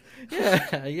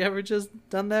 Yeah, you ever just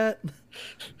done that?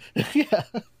 Yeah.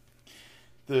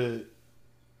 It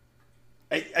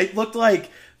looked like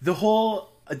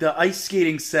the ice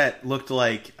skating set looked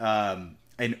like an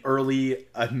early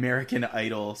American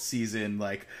Idol season,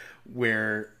 like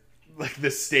where like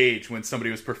the stage when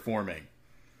somebody was performing.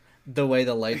 The way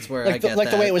the lights were, Like,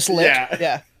 the way it was lit.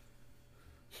 Yeah.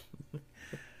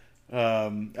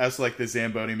 As like the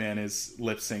Zamboni Man is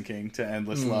lip syncing to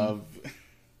 "Endless Love."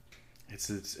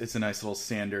 It's a nice little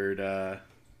standard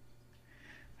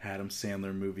Adam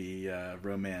Sandler movie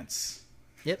romance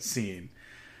scene,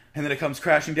 and then it comes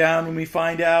crashing down when we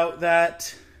find out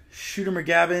that Shooter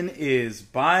McGavin is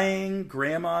buying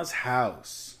Grandma's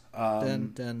house.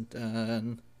 Dun, dun,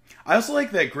 dun. I also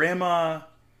like that Grandma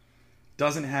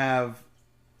doesn't have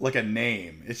like a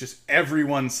name. It's just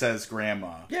everyone says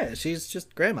Grandma. Yeah, she's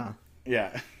just Grandma.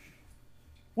 Yeah.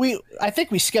 I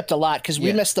think we skipped a lot because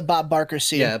we missed the Bob Barker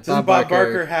scene. Yeah, Doesn't Bob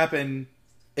Barker happen?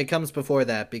 It comes before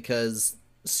that because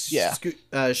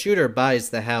Shooter buys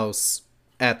the house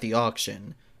at the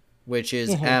auction, which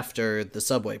is after the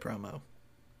Subway promo.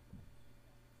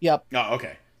 Yep. Oh,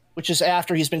 okay. Which is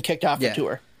after he's been kicked off the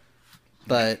tour.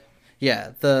 But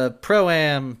yeah, the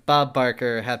Pro-Am, Bob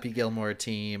Barker, Happy Gilmore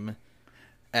team,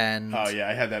 and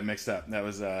I had that mixed up. That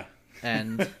was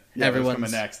and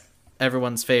everyone's next.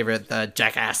 Everyone's favorite, the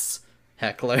jackass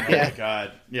heckler. Oh my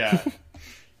god, yeah.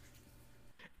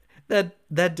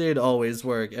 That did always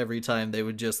work every time they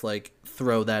would just like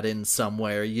throw that in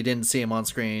somewhere. You didn't see him on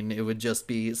screen. It would just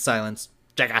be silence.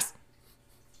 Jackass.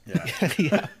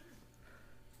 Yeah.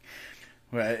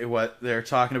 Yeah. What they're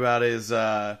talking about is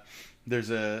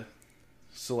there's a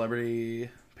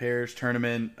celebrity pairs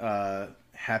tournament.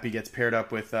 Happy gets paired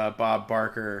up with Bob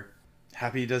Barker.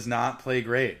 Happy does not play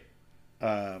great.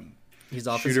 He's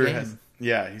off Shooter his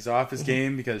game. He's off his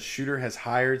game because Shooter has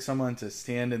hired someone to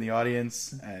stand in the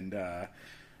audience and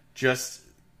just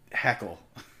heckle.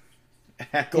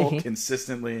 Heckle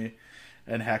consistently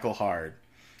and heckle hard.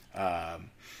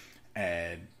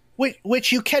 And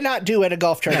Which you cannot do at a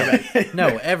golf tournament.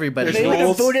 No, everybody. They There's would have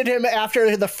rules. booted him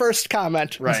after the first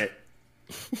comment. Right.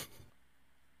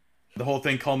 The whole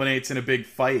thing culminates in a big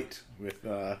fight with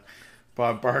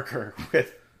Bob Barker.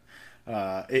 With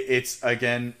it's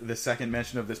again the second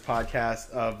mention of this podcast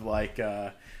of like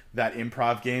that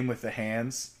improv game with the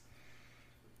hands.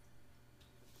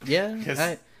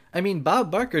 Yeah, I mean,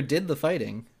 Bob Barker did the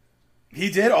fighting. He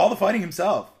did all the fighting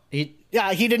himself. He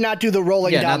did not do the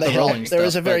rolling down not the the hill. rolling There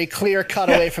was stuff, a very clear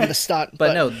cutaway from the stunt.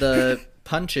 But no, the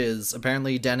punches,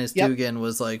 apparently Dennis Yep. Dugan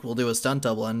was like, we'll do a stunt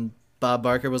double. And Bob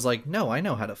Barker was like, no, I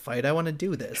know how to fight. I want to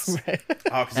do this.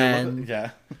 Oh, And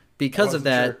because of wasn't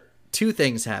that, sure. two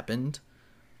things happened.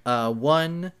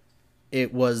 One,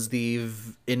 it was the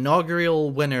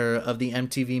inaugural winner of the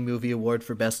MTV Movie Award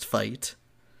for Best Fight.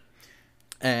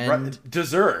 And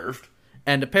Deserved.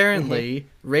 And apparently,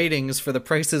 ratings for The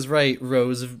Price is Right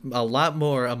rose a lot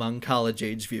more among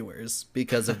college-age viewers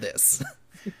because of this.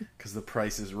 Because the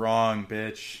price is wrong,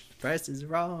 bitch. Price is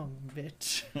wrong,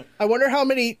 bitch. I wonder how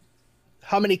many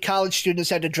college students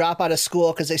had to drop out of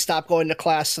school because they stopped going to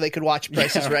class so they could watch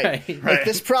Price is Right. Like,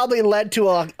 this probably led to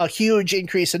a huge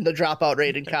increase in the dropout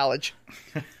rate in college.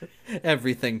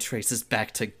 Everything traces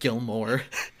back to Gilmore.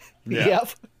 Yeah. Yep.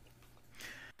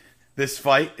 This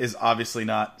fight is obviously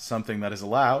not something that is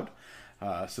allowed.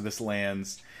 So this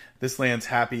lands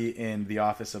Happy in the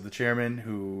office of the chairman,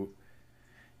 who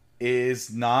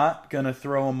is not going to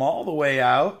throw him all the way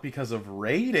out because of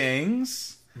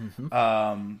ratings,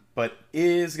 but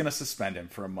is going to suspend him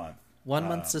for a month. 1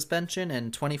 month suspension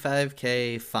and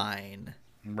 $25,000 fine.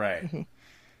 Right.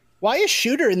 Why is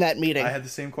Shooter in that meeting? I had the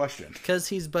same question. Because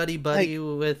he's buddy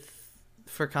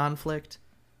for conflict.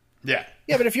 Yeah.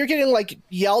 Yeah, but if you're getting like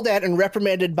yelled at and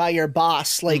reprimanded by your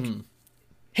boss, like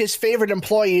his favorite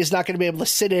employee is not going to be able to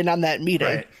sit in on that meeting.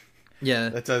 Right. Yeah.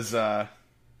 That does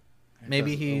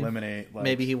Maybe he eliminate. Like,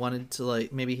 maybe he wanted to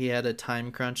maybe he had a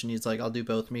time crunch and he's like, I'll do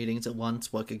both meetings at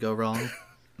once. What could go wrong?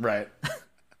 Right.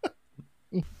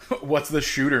 What's the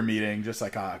Shooter meeting? Just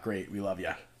like, great, we love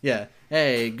you. Yeah.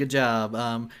 Hey, good job.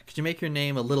 Could you make your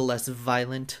name a little less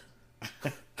violent?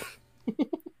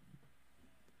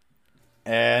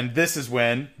 And this is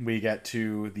when we get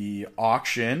to the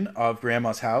auction of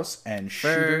Grandma's house and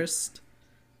First,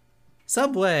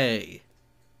 Subway.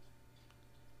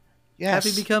 Yes.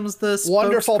 Happy becomes the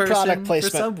Wonderful spokesperson product for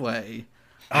placement. Subway.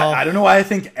 I don't know why I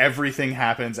think everything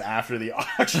happens after the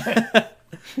auction.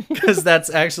 Because that's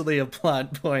actually a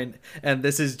plot point, and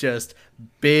this is just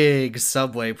big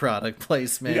Subway product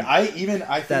placement. Yeah, I even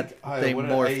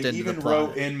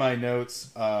wrote in my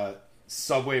notes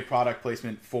Subway product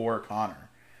placement for Connor.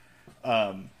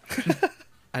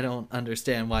 I don't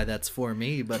understand why that's for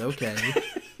me, but okay.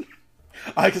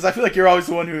 Because I feel like you're always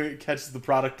the one who catches the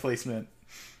product placement.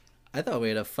 I thought we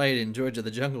had a fight in George of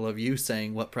the Jungle of you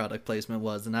saying what product placement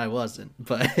was, and I wasn't.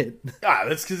 But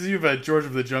that's because you have a George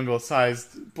of the Jungle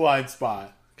sized blind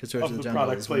spot. Because George of the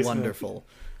Jungle is wonderful.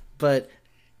 But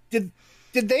did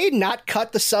they not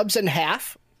cut the subs in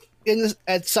half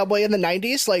at Subway in the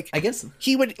 90s? Like, I guess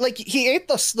he ate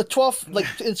the 12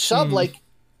 sub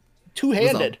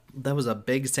two-handed. That was a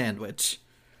big sandwich.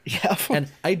 Yeah. And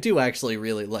I do actually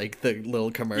really like the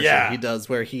little commercial he does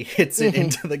where he hits it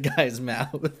into the guy's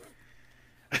mouth.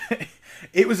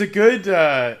 It was a good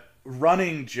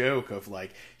running joke of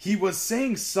he was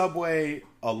saying Subway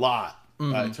a lot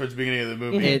towards the beginning of the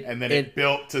movie, and then it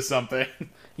built to something.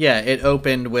 Yeah, it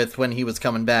opened with when he was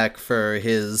coming back for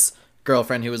his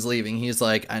girlfriend who was leaving. He's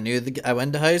like, I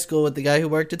went to high school with the guy who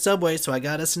worked at Subway, so I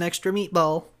got us an extra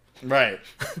meatball. Right.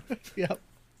 Yep.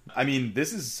 I mean,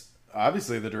 this is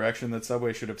obviously the direction that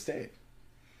Subway should have stayed.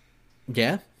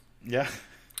 Yeah. Yeah.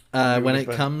 When it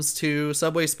comes to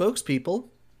Subway spokespeople,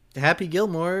 Happy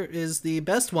Gilmore is the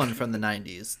best one from the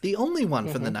 90s. The only one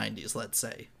from the 90s, let's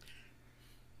say.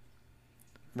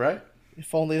 Right.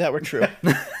 If only that were true.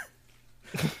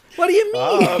 What do you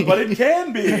mean? But it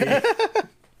can be.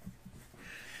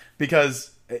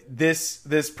 Because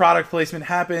this product placement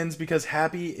happens because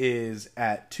Happy is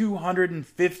at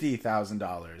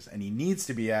 $250,000 and he needs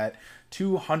to be at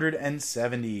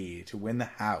 $270 to win the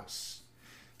house.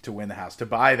 To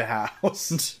buy the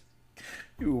house.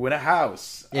 You win a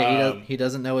house. Yeah, he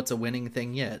doesn't know it's a winning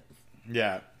thing yet.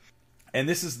 Yeah. And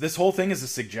this whole thing is a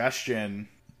suggestion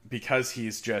because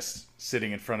he's just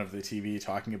sitting in front of the TV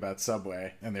talking about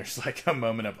Subway, and there's a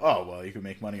moment of, oh, well, you can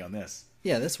make money on this.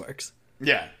 Yeah, this works.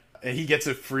 Yeah. And he gets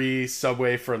a free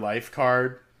Subway for Life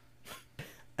card.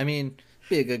 I mean,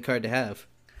 be a good card to have.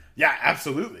 Yeah,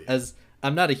 absolutely. As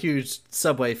I'm not a huge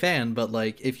Subway fan, but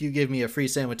if you give me a free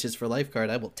sandwiches for life card,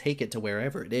 I will take it to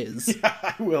wherever it is. Yeah,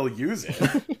 I will use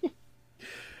it.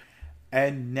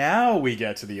 And now we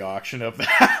get to the auction of the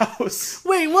house.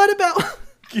 Wait, what about...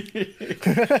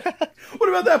 What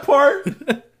about that part?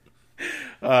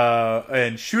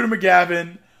 And Shooter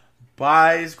McGavin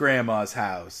buys Grandma's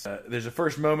house. There's a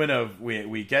first moment of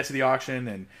we get to the auction,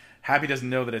 and Happy doesn't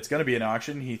know that it's going to be an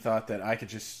auction. He thought that I could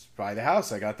just buy the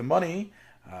house. I got the money.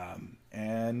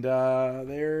 And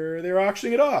they're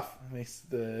auctioning it off.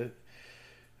 The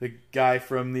guy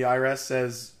from the IRS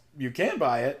says you can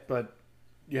buy it, but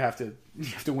you have to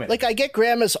win. I get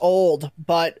Grandma's old,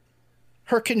 but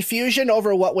her confusion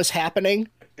over what was happening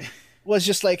was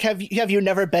just have you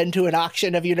never been to an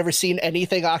auction? Have you never seen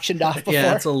anything auctioned off before?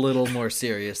 Yeah, it's a little more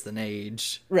serious than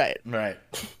age. Right.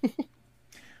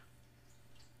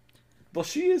 Well,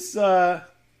 she's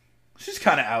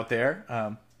kind of out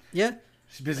there. Yeah.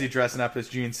 She's busy dressing up as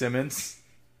Gene Simmons.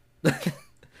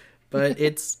 But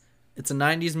it's a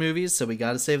 90s movie, so we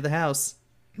got to save the house.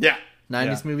 Yeah.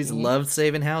 90s movies love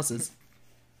saving houses.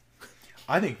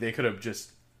 I think they could have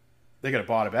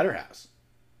bought a better house.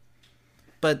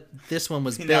 But this one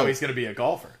was built. Now he's going to be a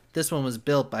golfer. This one was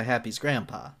built by Happy's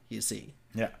grandpa, you see.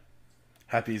 Yeah.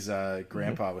 Happy's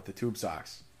grandpa with the tube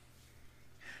socks.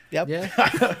 Yep.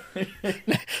 Yeah.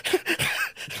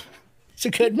 It's a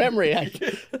good memory. I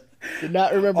did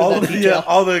not remember that detail.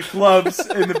 All the clubs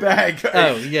in the bag.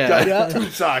 Oh, yeah. Got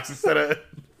tube socks instead of...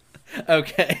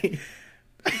 Okay.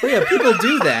 Well, yeah, people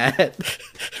do that.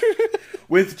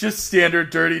 With just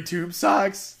standard dirty tube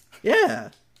socks? Yeah.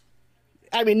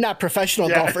 I mean, not professional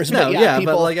golfers, no, but yeah,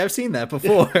 people... but I've seen that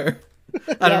before.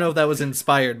 I don't know if that was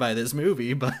inspired by this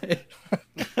movie, but...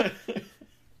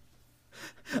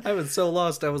 I was so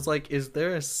lost. I was like, is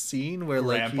there a scene where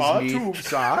Grandpa he's tube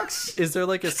socks? Is there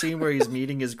a scene where he's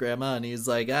meeting his grandma and he's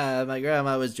like, my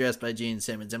grandma was dressed by Gene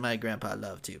Simmons and my grandpa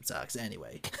loved tube socks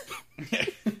anyway.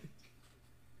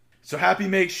 So Happy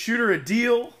makes Shooter a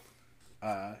deal.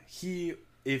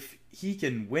 If he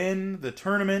can win the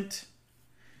tournament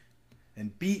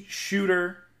and beat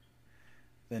Shooter,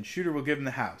 then Shooter will give him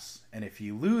the house. And if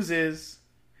he loses,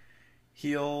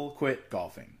 he'll quit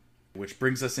golfing. Which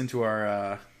brings us into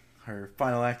our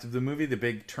final act of the movie, the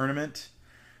big tournament.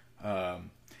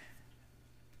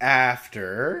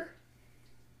 After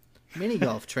mini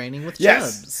golf training with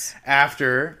yes, Chubbs.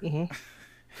 After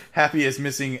Happy is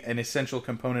missing an essential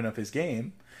component of his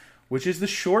game, which is the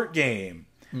short game.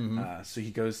 So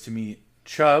he goes to meet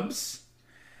Chubbs,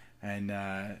 and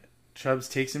Chubbs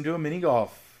takes him to a mini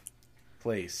golf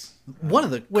place. One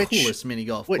of the coolest mini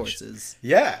golf courses.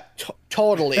 Yeah.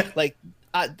 Totally. Like,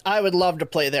 I would love to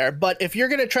play there. But if you're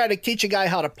going to try to teach a guy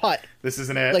how to putt, this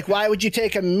isn't it. Like, why would you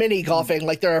take him mini golfing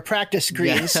like there are practice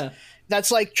greens? Yeah.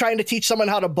 That's like trying to teach someone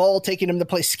how to bowl, taking him to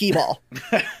play skee ball.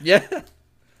 Yeah.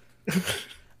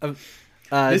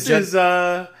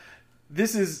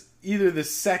 This is either the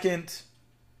second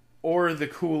or the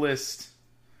coolest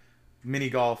mini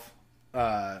golf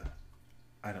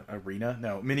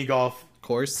mini golf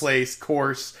course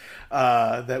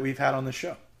that we've had on the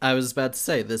show. I was about to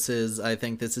say I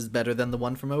think this is better than the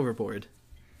one from Overboard.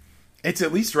 It's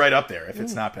at least right up there if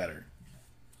it's not better.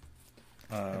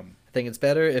 I think it's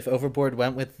better if Overboard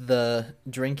went with the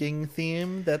drinking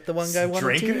theme that the one guy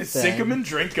wanted to. Sink 'em and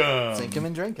drink 'em. Sink 'em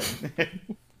and drink 'em.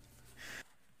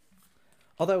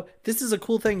 Although, this is a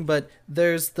cool thing, but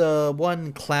there's the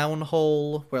one clown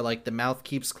hole where, like, the mouth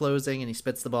keeps closing and he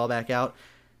spits the ball back out.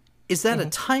 Is that a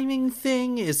timing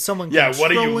thing? Is someone controlling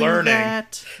what are you learning?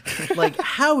 that? Like,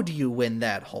 how do you win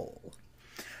that hole?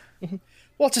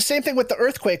 Well, it's the same thing with the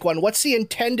earthquake one. What's the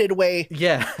intended way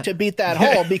to beat that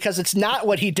hole? Because it's not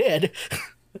what he did.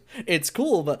 It's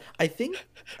cool, but I think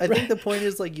the point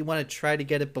is, like, you want to try to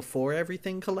get it before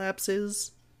everything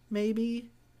collapses,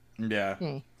 maybe?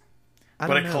 Yeah.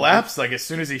 But it collapsed, like, as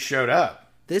soon as he showed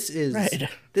up. This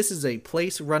is a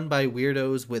place run by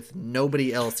weirdos with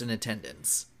nobody else in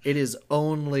attendance. It is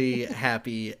only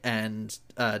Happy and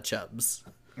Chubbs.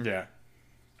 Yeah.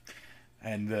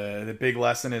 And the big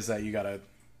lesson is that you gotta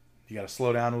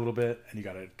slow down a little bit and you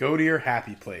gotta go to your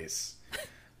happy place.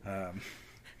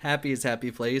 Happy's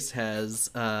happy place has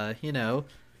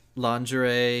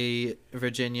lingerie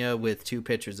Virginia with 2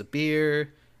 pitchers of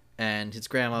beer, and his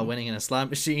grandma winning in a slot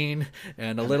machine,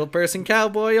 and a little person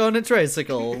cowboy on a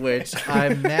tricycle, which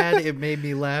I'm mad it made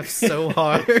me laugh so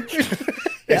hard.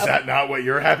 Is that not what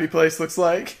your happy place looks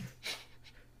like?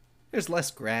 There's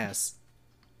less grass.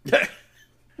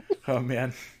 Oh,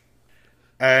 man.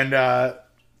 And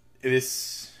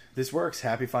this works.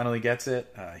 Happy finally gets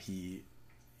it. He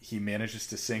manages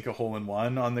to sink a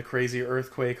hole-in-one on the crazy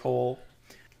earthquake hole.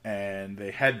 And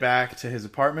they head back to his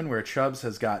apartment where Chubbs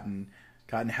has gotten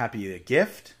Happy a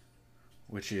gift,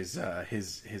 which is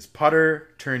his putter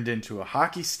turned into a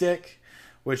hockey stick,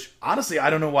 which honestly I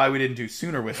don't know why we didn't do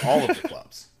sooner with all of the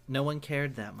clubs. No one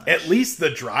cared that much. At least the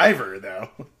driver, though.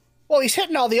 Well, he's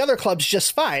hitting all the other clubs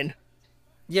just fine.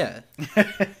 Yeah.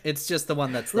 It's just the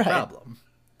one that's the problem.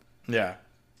 Yeah.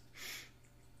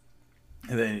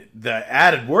 And then the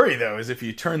added worry, though, is if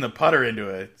you turn the putter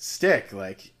into a stick,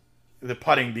 like, the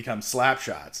putting becomes slap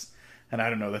shots. And I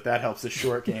don't know that helps the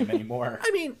short game anymore.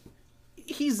 I mean,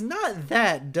 he's not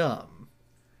that dumb.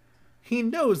 He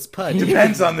knows putting.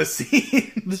 Depends on the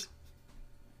scene.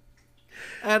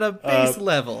 At a base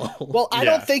level. Well, I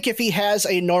don't think if he has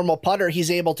a normal putter, he's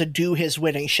able to do his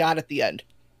winning shot at the end.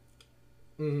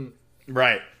 Mm-hmm.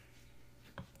 Right.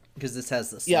 Because this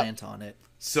has the slant on it.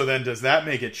 So then does that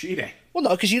make it cheating? Well, no,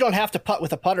 because you don't have to putt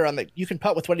with a putter on you can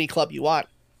putt with any club you want.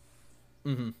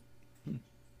 Mm-hmm.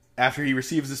 After he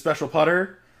receives the special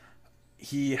putter,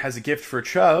 he has a gift for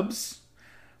Chubbs,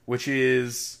 which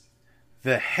is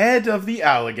the head of the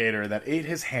alligator that ate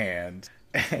his hand.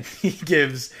 And he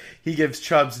gives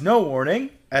Chubbs no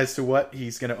warning as to what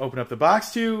he's going to open up the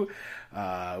box to,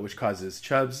 which causes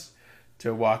Chubbs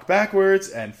to walk backwards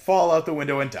and fall out the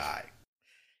window and die.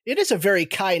 It is a very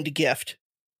kind gift.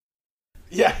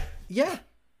 Yeah. Yeah.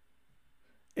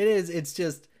 It is. It's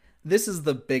just, this is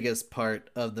the biggest part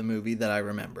of the movie that I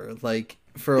remember. Like,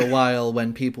 for a while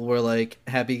when people were like,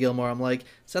 Happy Gilmore, I'm like,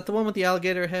 is that the one with the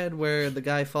alligator head where the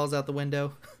guy falls out the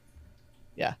window?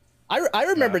 Yeah. I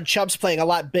remember Chubbs playing a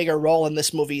lot bigger role in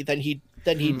this movie than he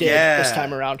did this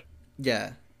time around.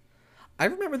 Yeah. I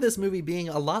remember this movie being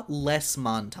a lot less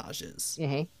montages.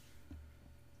 Mm-hmm.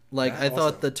 Like, I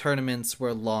thought the tournaments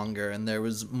were longer and there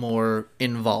was more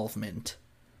involvement.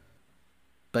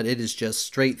 But it is just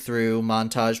straight through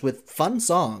montage with fun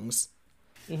songs.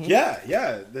 Mm-hmm.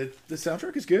 Yeah. The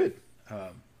soundtrack is good.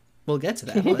 We'll get to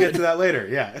that. We'll get to that later,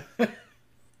 yeah.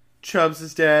 Chubbs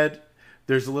is dead.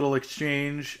 There's a little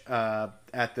exchange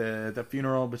at the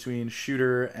funeral between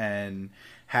Shooter and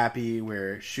Happy,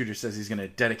 where Shooter says he's going to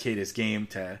dedicate his game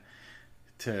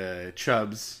to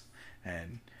Chubbs,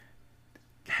 and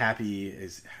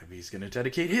he's going to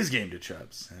dedicate his game to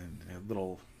Chubbs, and a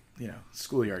little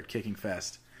schoolyard kicking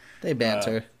fest. They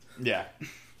banter. Yeah.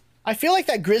 I feel like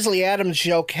that Grizzly Adams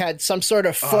joke had some sort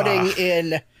of footing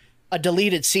in a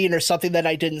deleted scene or something that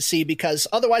I didn't see, because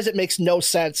otherwise it makes no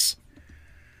sense.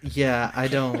 Yeah, I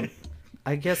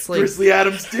guess, like, Grizzly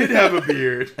Adams did have a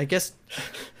beard. I guess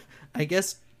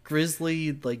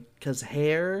Grizzly, like, 'cause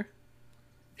hair.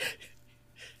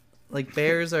 Like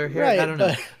bears are hair. Right, I don't know.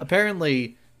 but-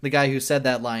 Apparently, the guy who said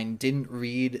that line didn't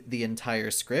read the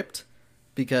entire script,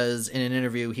 because in an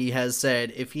interview he has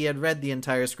said if he had read the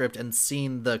entire script and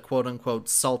seen the quote unquote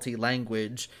salty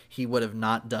language, he would have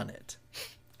not done it.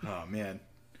 Oh man,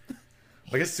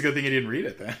 I guess it's a good thing he didn't read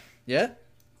it then. Yeah.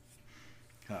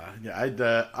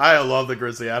 I love the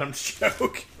Grizzly Adams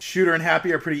joke. Shooter and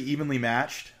Happy are pretty evenly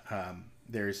matched.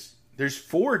 There's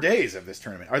 4 days of this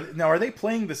tournament. Are they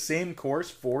playing the same course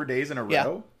 4 days in a Yeah.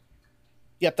 row?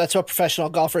 Yep, that's what professional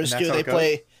golfers And do. that's how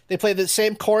They it play the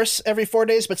same course every 4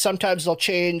 days, but sometimes they'll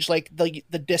change like the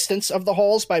distance of the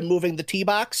holes by moving the tee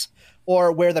box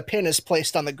or where the pin is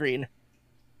placed on the green.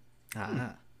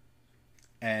 Ah.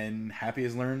 And Happy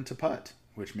has learned to putt,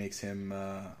 which makes him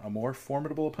a more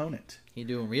formidable opponent. He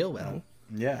doing real well.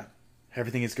 Yeah,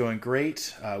 everything is going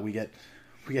great. We get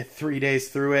 3 days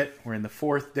through it. We're in the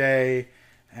 4th day,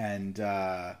 and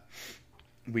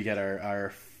we get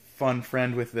our fun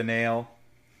friend with the nail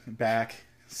back,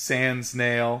 Sans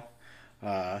nail.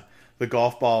 The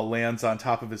golf ball lands on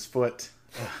top of his foot.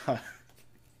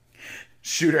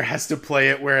 Shooter has to play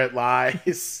it where it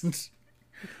lies,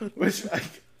 which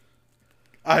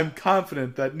I'm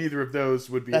confident that neither of those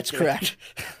would be. That's correct.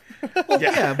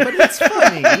 Yeah, but it's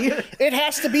funny. It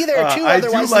has to be there too, I do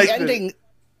otherwise like the ending,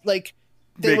 like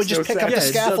they Makes would just no pick up sense. the Yeah,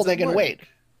 it scaffolding doesn't and work. wait.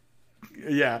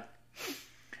 Yeah,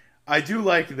 I do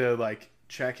like the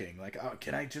checking. Like, oh,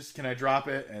 can I drop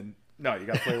it? And no, you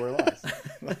got to play where it lies.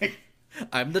 Like,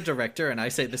 I'm the director, and I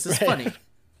say this is Right. funny.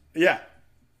 yeah.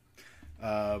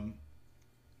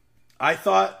 I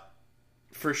thought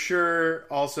for sure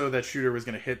also that Shooter was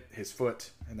going to hit his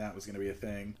foot, and that was going to be a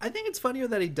thing. I think it's funnier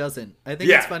that he doesn't. I think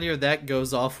Yeah. it's funnier that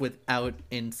goes off without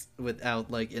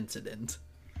like incident.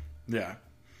 Yeah.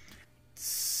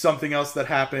 Something else that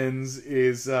happens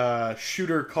is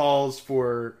Shooter calls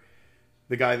for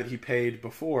the guy that he paid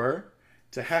before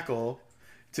to heckle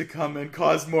to come and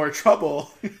cause more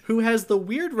trouble. Who has the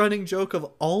weird running joke of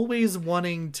always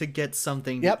wanting to get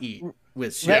something Yep. to eat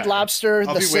with Red shit. Lobster,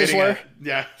 I'll the be waiting Sizzler.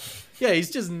 yeah. Yeah,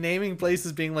 he's just naming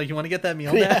places, being like, "You want to get that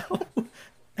meal Yeah.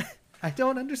 now?" I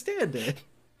don't understand it.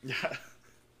 Yeah.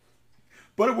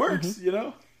 But it works, Mm-hmm. you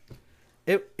know?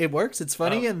 It works. It's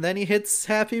funny, and then he hits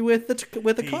Happy with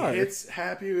the car. He hits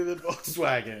Happy with a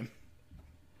Volkswagen.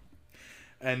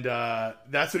 And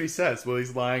that's what he says while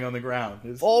he's lying on the ground.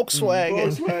 His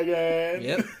Volkswagen. Volkswagen.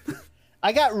 Yep.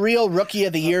 I got real Rookie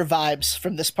of the Year vibes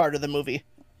from this part of the movie.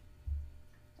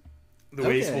 The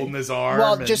way he's Okay. holding his arm.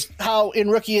 Well, and- just how in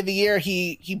Rookie of the Year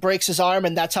he breaks his arm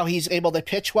and that's how he's able to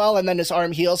pitch well, and then his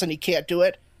arm heals and he can't do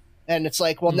it. And it's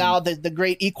like, well, now the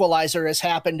great equalizer has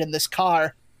happened in this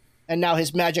car, and now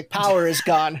his magic power is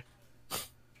gone.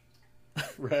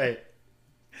 Right.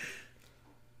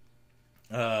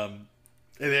 And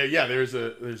there's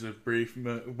a brief,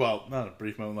 well, not a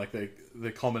brief moment. Like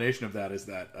the culmination of that is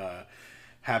that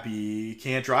Happy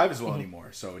can't drive as well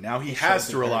anymore. So now he has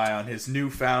to rely on his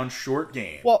newfound short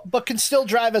game. Well, but can still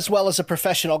drive as well as a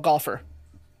professional golfer.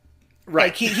 Right.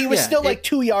 Like he was Yeah, still like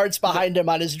 2 yards behind him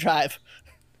on his drive.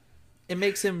 It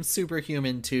makes him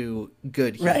superhuman to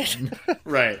good human. Right.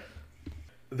 Right.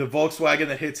 The Volkswagen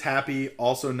that hits Happy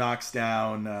also knocks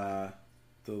down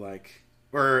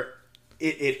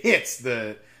it hits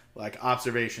the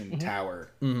observation tower.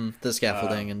 The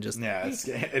scaffolding and just Yeah,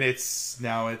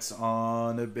 it's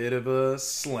on a bit of a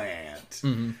slant.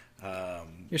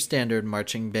 your standard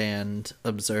marching band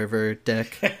observer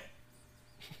deck.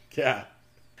 Yeah.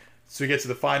 So we get to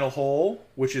the final hole,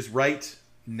 which is right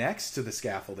next to the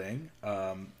scaffolding.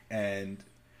 And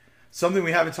something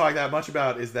we haven't talked that much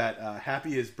about is that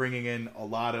Happy is bringing in a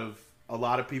lot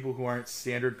of people who aren't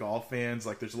standard golf fans.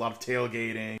 Like there's a lot of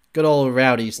tailgating. Good old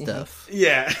rowdy stuff.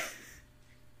 Yeah.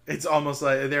 It's almost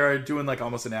like they're doing like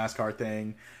almost a NASCAR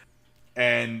thing.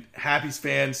 And Happy's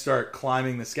fans start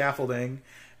climbing the scaffolding.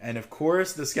 And of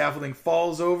course, the scaffolding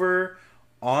falls over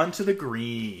onto the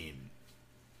green.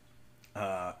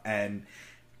 And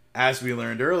as we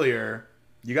learned earlier,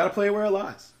 you got to play where it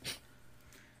lies.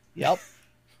 Yep.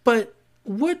 But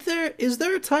is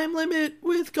there a time limit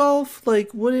with golf?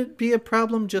 Like, would it be a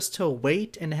problem just to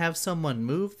wait and have someone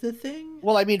move the thing?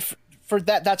 Well, I mean, for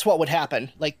that's what would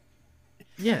happen. Like,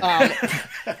 Yeah.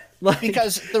 Like,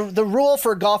 because the rule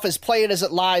for golf is play it as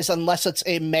it lies unless it's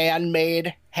a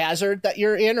man-made hazard that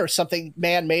you're in or something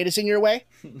man-made is in your way,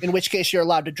 in which case you're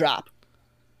allowed to drop.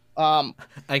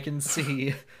 I can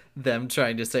see them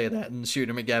trying to say that and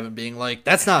Shooter McGavin being like,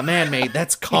 "That's not man-made,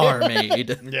 that's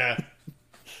car-made." Yeah.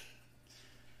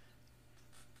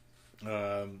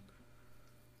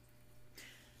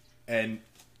 And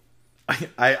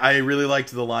I really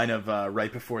liked the line of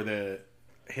right before the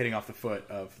hitting off the foot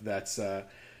of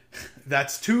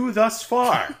That's 2 thus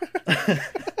far.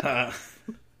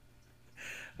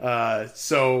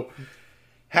 So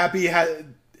Happy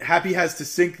has to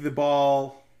sink the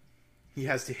ball. He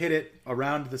has to hit it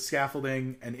around the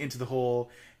scaffolding and into the hole.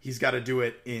 He's got to do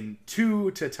it in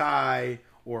 2 to tie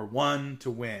or 1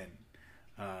 to win.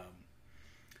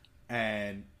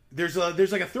 And there's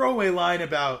like a throwaway line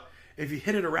about if you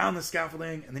hit it around the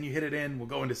scaffolding and then you hit it in, we'll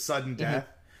go into sudden death.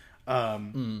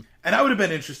 And I would have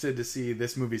been interested to see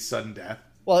this movie's sudden death.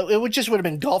 Well, it would have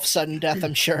been golf sudden death,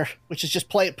 I'm sure, which is just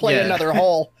play another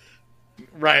hole.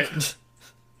 Right.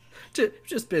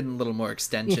 Just been a little more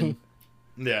extension.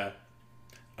 Yeah.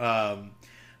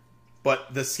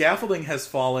 But the scaffolding has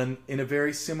fallen in a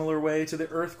very similar way to the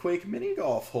earthquake mini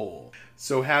golf hole.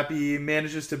 So Happy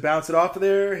manages to bounce it off of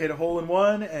there, hit a hole in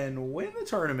 1, and win the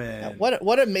tournament.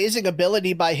 What amazing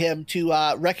ability by him to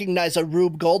recognize a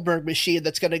Rube Goldberg machine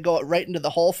that's going to go right into the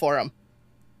hole for him.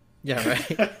 Yeah,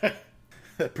 right.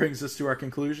 That brings us to our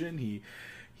conclusion. He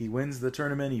wins the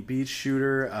tournament. He beats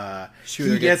Shooter.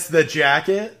 Shooter he gets the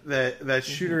jacket that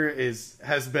Shooter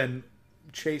has been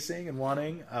chasing and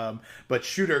wanting, but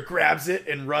Shooter grabs it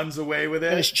and runs away with it.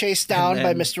 And is chased down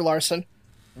by Mr. Larson.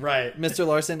 Right. Mr.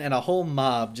 Larson and a whole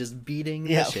mob just beating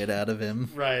the shit out of him.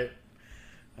 Right.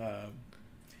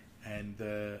 And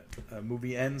the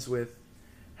movie ends with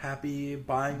Happy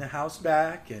buying the house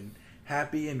back, and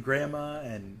Happy and Grandma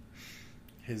and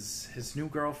his new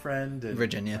girlfriend and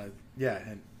Virginia.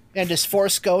 And his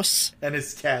force ghosts. And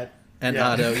his cat. And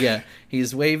Otto,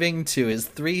 he's waving to his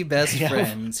 3 best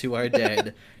friends who are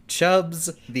dead. Chubbs,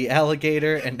 the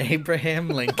alligator, and Abraham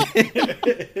Lincoln.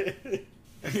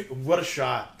 What a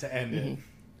shot to end it.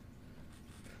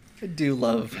 I do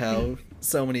love how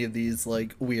so many of these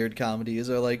like weird comedies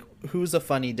are like, who's a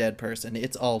funny dead person?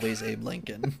 It's always Abe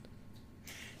Lincoln.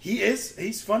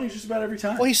 He's funny just about every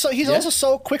time. Well, he's also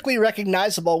so quickly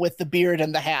recognizable with the beard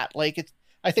and the hat. Like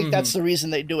I think that's the reason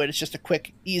they do it. It's just a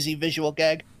quick, easy visual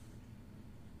gag.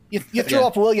 You throw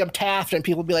up William Taft and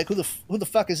people be like, who the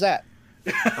fuck is that?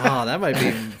 Oh, that might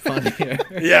be funnier.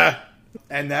 Yeah.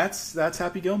 And that's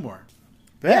Happy Gilmore.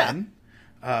 Then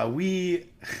we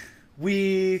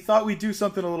thought we'd do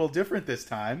something a little different this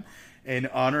time in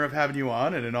honor of having you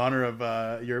on and in honor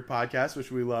of your podcast,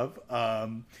 which we love.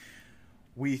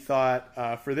 We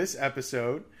thought for this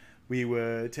episode we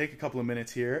would take a couple of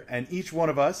minutes here, and each one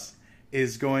of us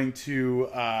is going to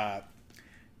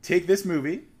take this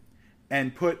movie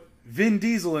and put Vin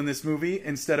Diesel in this movie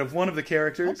instead of one of the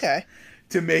characters. Okay.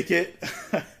 To make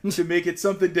it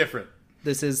something different.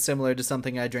 This is similar to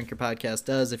something I Drink Your Podcast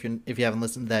does. If you haven't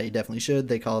listened to that, you definitely should.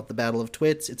 They call it the Battle of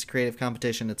Twits. It's a creative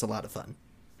competition. It's a lot of fun.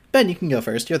 Ben, you can go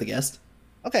first. You're the guest.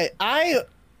 Okay, I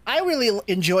really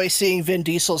enjoy seeing Vin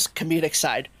Diesel's comedic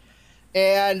side,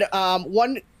 and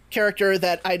one character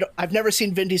that I've never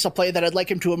seen Vin Diesel play that I'd like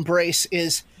him to embrace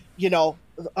is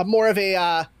more of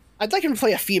a I'd like him to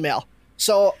play a female.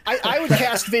 So I would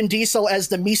cast Vin Diesel as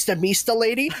the Mista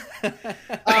lady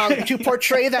to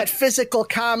portray that physical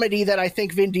comedy that I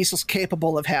think Vin Diesel's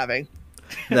capable of having.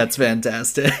 That's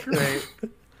fantastic. Great.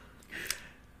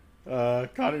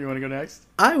 Connor, you want to go next?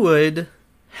 I would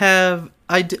have...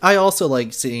 I also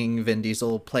like seeing Vin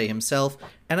Diesel play himself,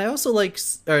 and I also like...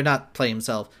 Or not play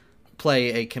himself,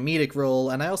 play a comedic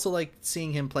role, and I also like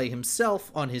seeing him play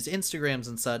himself on his Instagrams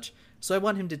and such, so I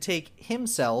want him to take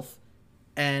himself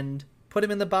and... put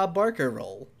him in the Bob Barker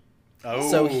role. Oh,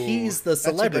 so he's the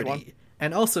celebrity. That's a good one.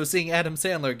 And also seeing Adam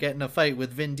Sandler get in a fight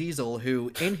with Vin Diesel,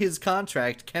 who in his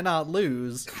contract cannot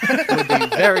lose, would be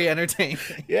very entertaining.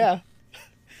 Yeah.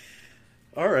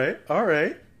 All right.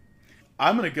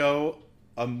 I'm going to go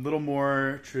a little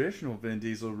more traditional Vin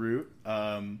Diesel route.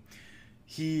 I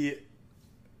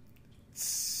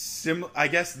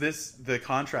guess the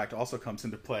contract also comes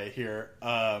into play here.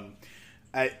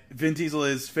 Vin Diesel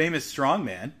is famous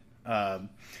strongman.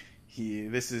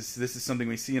 This is something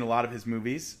we see in a lot of his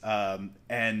movies,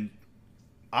 and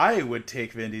I would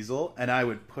take Vin Diesel and I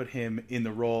would put him in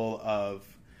the role of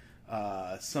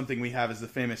something we have as the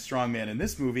famous strongman in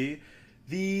this movie,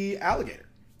 the alligator.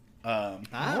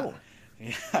 Yeah,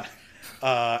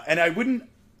 and I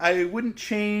wouldn't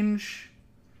change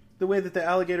the way that the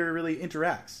alligator really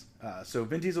interacts. So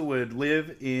Vin Diesel would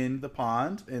live in the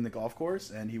pond in the golf course,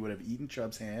 and he would have eaten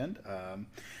Chubb's hand.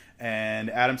 And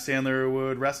Adam Sandler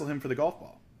would wrestle him for the golf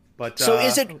ball. But so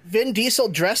is it Vin Diesel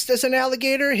dressed as an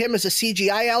alligator, him as a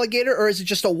CGI alligator, or is it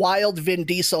just a wild Vin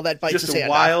Diesel that bites his hand? Just a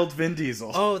wild Vin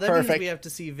Diesel. Oh, that Perfect. means we have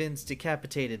to see Vin's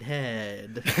decapitated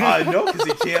head. No, because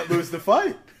he can't lose the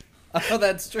fight. Oh,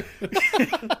 that's true.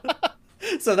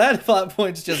 So that plot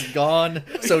point's just gone.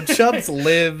 So Chubbs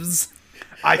lives.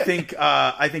 I think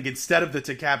instead of the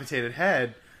decapitated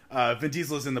head, Vin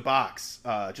Diesel is in the box,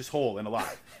 just whole and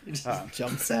alive. He just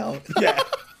jumps out. Yeah.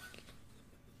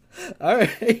 All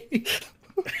right.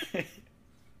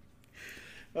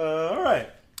 All right.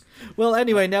 Well,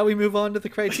 anyway, now we move on to the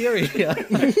criteria.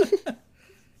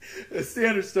 The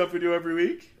standard stuff we do every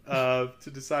week to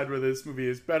decide whether this movie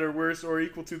is better, worse, or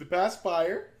equal to The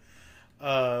Pacifier.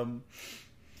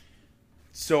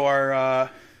 So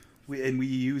we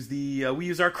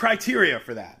use our criteria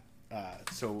for that.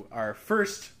 So our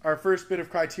first bit of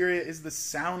criteria is the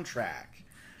soundtrack.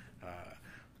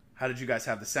 How did you guys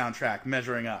have the soundtrack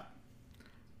measuring up?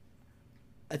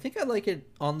 I think I like it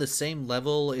on the same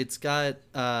level. It's got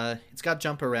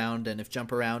Jump Around, and if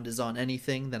Jump Around is on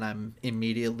anything, then I'm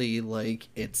immediately like,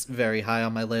 it's very high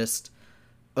on my list.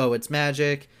 Oh, it's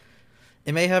magic.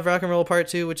 It may have Rock and Roll Part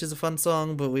 2, which is a fun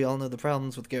song, but we all know the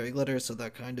problems with Gary Glitter, so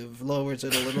that kind of lowers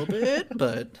it a little bit,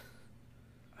 but...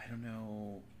 I don't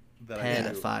know that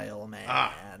Pedophile, man.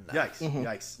 Yikes,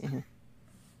 yikes.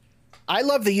 I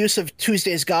love the use of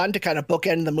Tuesday's Gone to kind of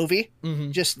bookend the movie.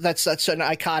 Just that's such an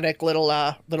iconic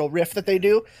little riff that they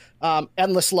do.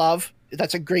 Endless Love,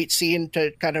 that's a great scene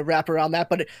to kind of wrap around that,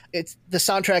 but it's the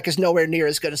soundtrack is nowhere near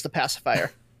as good as The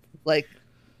Pacifier. Like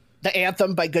the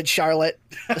Anthem by Good Charlotte,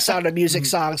 the Sound of Music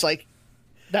songs like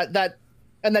that,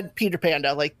 and then Peter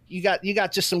Panda. Like you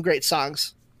got just some great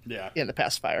songs. Yeah. In The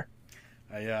Pacifier.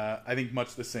 I think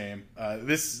much the same. The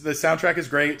soundtrack is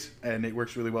great, and it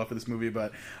works really well for this movie,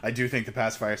 but I do think the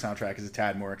Pacifier soundtrack is a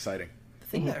tad more exciting. The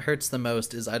thing that hurts the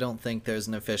most is I don't think there's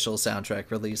an official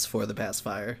soundtrack release for the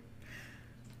Pacifier.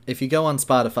 If you go on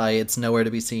Spotify, it's nowhere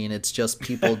to be seen. It's just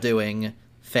people doing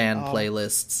fan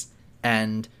playlists,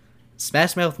 and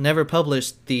Smash Mouth never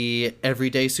published the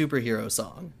Everyday Superhero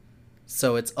song,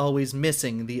 so it's always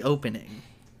missing the opening,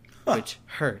 which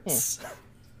hurts.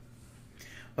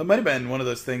 It might have been one of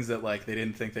those things that like they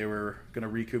didn't think they were going to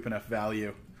recoup enough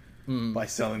value by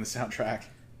selling the soundtrack.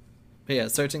 But yeah,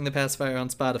 searching the Pacifier on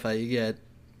Spotify, you get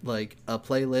like a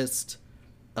playlist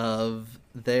of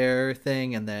their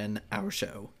thing and then our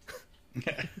show.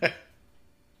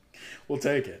 We'll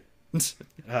take it.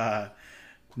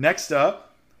 Next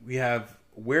up, we have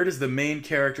where does the main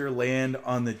character land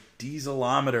on the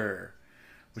dieselometer,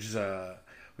 which is a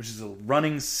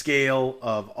running scale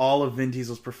of all of Vin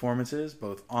Diesel's performances,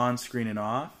 both on screen and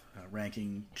off,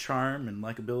 ranking charm and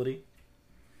likability.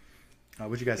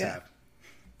 What'd you guys have?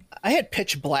 I had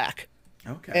Pitch Black.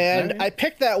 Okay. And right. I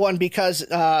picked that one because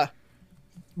the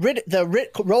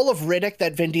role of Riddick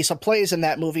that Vin Diesel plays in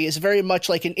that movie is very much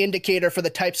like an indicator for the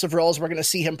types of roles we're going to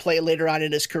see him play later on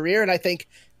in his career. And I think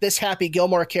this Happy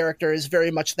Gilmore character is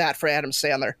very much that for Adam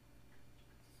Sandler.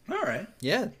 All right.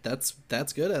 Yeah, that's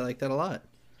good. I like that a lot.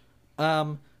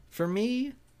 For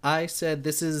me, I said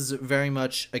this is very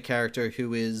much a character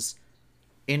who is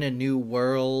in a new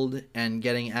world and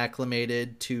getting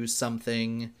acclimated to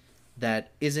something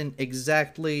that isn't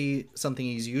exactly something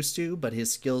he's used to, but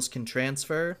his skills can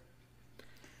transfer.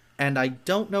 And I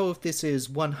don't know if this is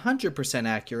 100%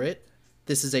 accurate.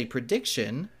 This is a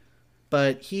prediction,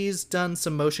 but he's done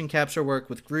some motion capture work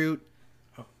with Groot.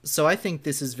 So I think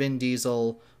this is Vin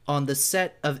Diesel on the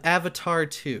set of Avatar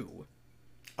 2.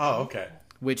 Oh, okay.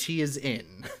 Which he is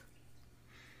in.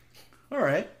 All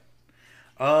right.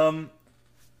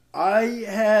 I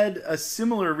had a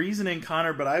similar reasoning,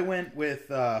 Connor, but I went with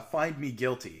Find Me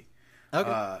Guilty.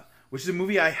 Okay. Which is a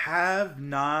movie I have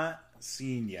not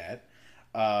seen yet.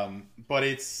 But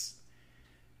it's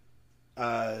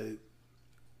a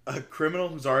criminal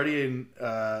who's already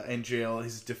in jail.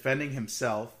 He's defending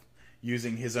himself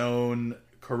using his own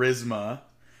charisma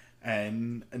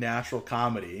and natural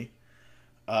comedy.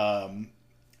 And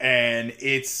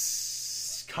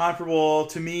it's comparable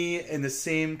to me in the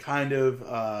same kind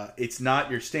of, it's not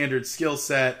your standard skill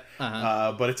set,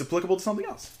 but it's applicable to something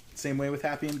else. Same way with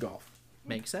Happy in Golf.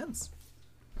 Makes sense.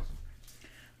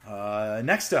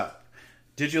 Next up,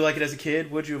 did you like it as a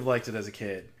kid? Would you have liked it as a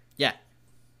kid? Yeah.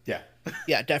 Yeah.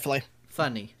 Yeah, definitely.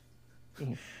 Funny.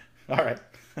 All right.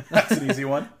 That's an easy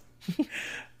one.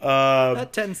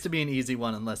 That tends to be an easy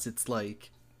one unless it's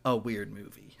like a weird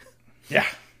movie. Yeah.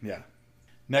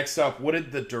 Next up, what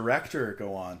did the director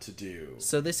go on to do?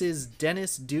 So this is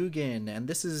Dennis Dugan, and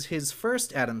this is his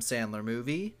first Adam Sandler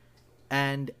movie.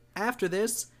 And after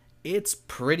this, it's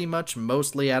pretty much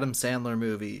mostly Adam Sandler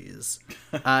movies.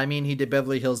 I mean, he did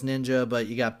Beverly Hills Ninja, but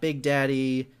you got Big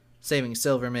Daddy, Saving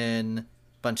Silverman,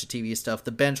 bunch of TV stuff.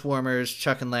 The Benchwarmers,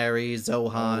 Chuck and Larry,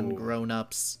 Zohan, Grown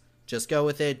Ups. Just Go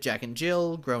With It, Jack and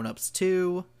Jill, Grown Ups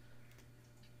 2.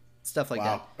 Stuff like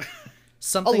that.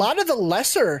 A lot of the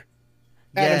lesser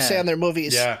Adam Sandler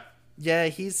movies. Yeah. Yeah,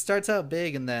 he starts out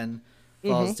big and then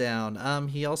falls down.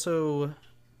 He also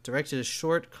directed a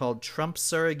short called Trump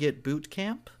Surrogate Boot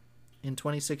Camp in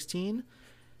 2016.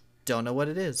 Don't know what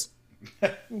it is.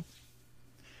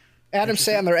 Adam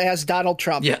Sandler as Donald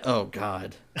Trump. Yeah. Oh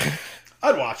God.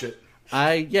 I'd watch it.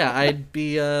 I'd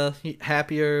be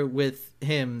happier with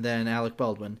him than Alec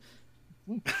Baldwin,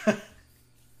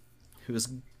 who's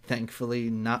thankfully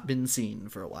not been seen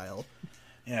for a while.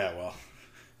 Yeah, well,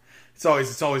 it's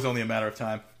always only a matter of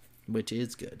time. Which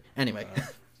is good. Anyway.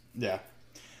 Yeah.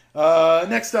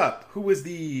 Next up, who was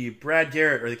the Brad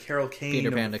Garrett or the Carol Kane Peter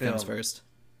of the Panda film? comes first.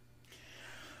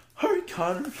 All right,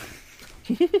 Connor.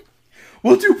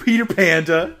 We'll do Peter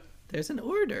Panda. There's an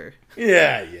order.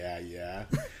 Yeah.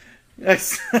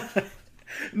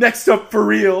 Next up, for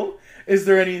real, is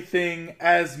there anything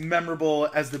as memorable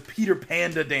as the Peter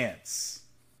Panda dance?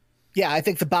 Yeah, I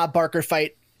think the Bob Barker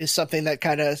fight is something that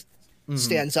kind of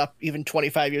stands up even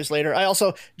 25 years later. I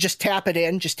also just tap it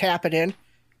in.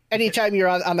 Anytime you're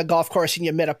on the golf course and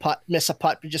you miss a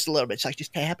putt just a little bit, it's like,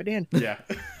 just tap it in. Yeah.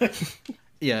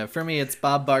 Yeah, for me, it's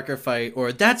Bob Barker fight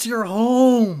or that's your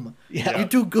home. Yeah. You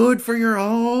do good for your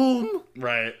home.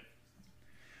 Right.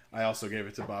 I also gave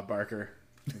it to Bob Barker.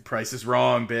 The price is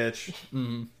wrong, bitch.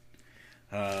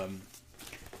 And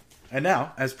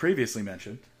now, as previously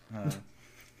mentioned,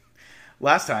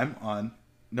 last time on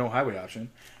No Highway Option,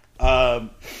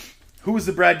 who was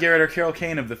the Brad Garrett or Carol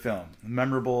Kane of the film?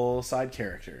 Memorable side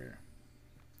character.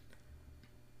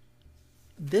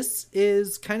 This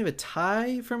is kind of a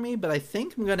tie for me, but I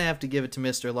think I'm going to have to give it to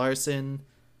Mr. Larson.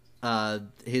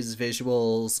 His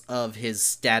visuals of his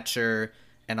stature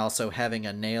and also having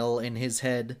a nail in his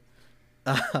head.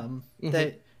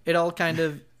 That it all kind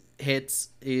of hits.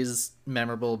 He's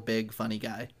memorable, big, funny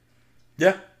guy.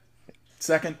 Yeah.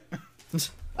 Second.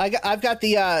 I've got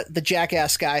the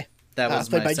jackass guy. That was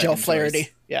played my by Joe second Flaherty.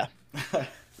 choice. Yeah.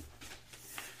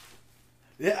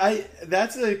 Yeah,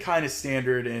 that's a kind of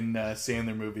standard in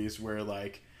Sandler movies where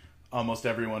like almost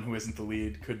everyone who isn't the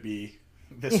lead could be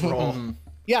this role.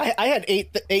 Yeah, I had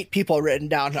eight people written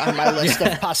down on my list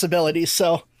of possibilities.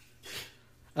 So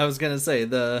I was going to say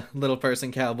the little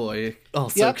person cowboy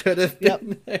also could have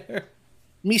been there.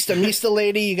 Mista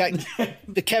lady, you got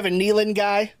the Kevin Nealon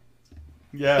guy.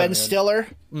 Yeah, Ben Stiller.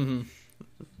 Mm-hmm.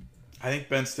 I think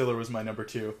Ben Stiller was my number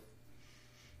 2.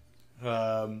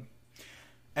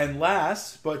 And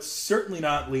last, but certainly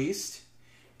not least,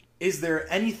 is there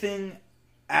anything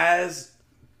as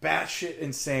batshit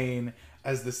insane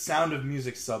as the Sound of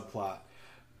Music subplot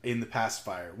in The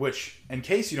Pacifier, which, in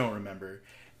case you don't remember,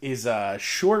 is a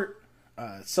short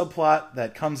subplot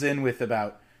that comes in with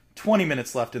about 20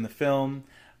 minutes left in the film,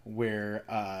 where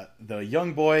the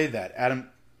young boy that Adam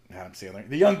Sandler,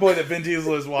 the young boy that Vin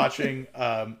Diesel is watching,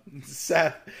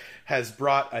 Seth, has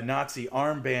brought a Nazi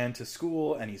armband to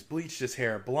school, and he's bleached his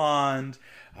hair blonde,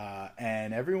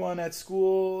 and everyone at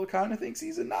school kind of thinks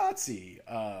he's a Nazi.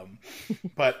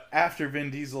 But after Vin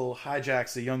Diesel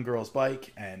hijacks a young girl's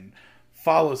bike and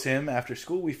follows him after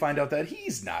school, we find out that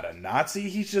he's not a Nazi.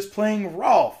 He's just playing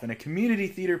Rolf in a community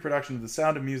theater production of The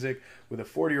Sound of Music with a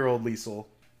 40-year-old Liesel.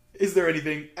 Is there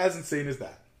anything as insane as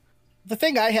that? The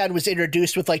thing I had was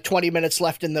introduced with like 20 minutes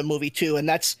left in the movie too, and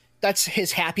that's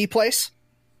his happy place.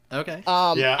 Okay.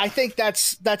 Yeah. I think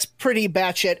that's pretty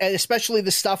batshit, and especially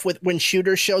the stuff with when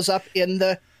Shooter shows up in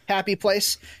the happy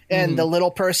place and the little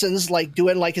person's like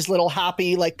doing like his little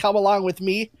hoppy like come along with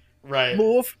me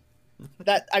move.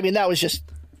 That was just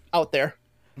out there.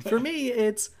 For me,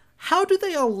 it's how do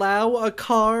they allow a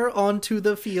car onto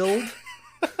the field?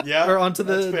 Yeah, or onto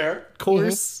that's the fair.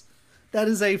 course? That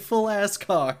is a full-ass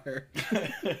car.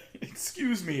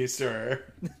 Excuse me, sir.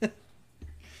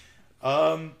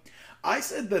 I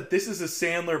said that this is a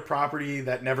Sandler property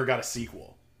that never got a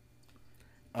sequel.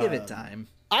 Give it time.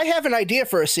 I have an idea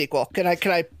for a sequel. Can I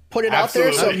put it out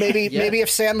there? So Absolutely. maybe if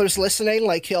Sandler's listening,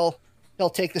 like he'll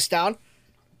take this down.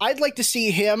 I'd like to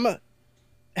see him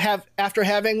after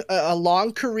having a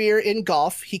long career in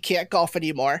golf. He can't golf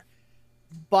anymore,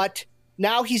 but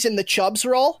now he's in the Chubbs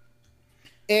role,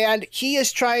 and he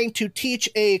is trying to teach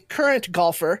a current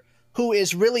golfer who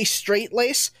is really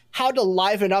straight-laced how to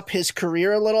liven up his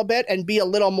career a little bit and be a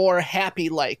little more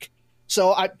happy-like.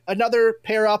 So another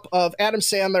pair-up of Adam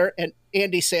Sandler and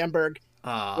Andy Samberg,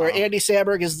 where Andy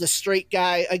Samberg is the straight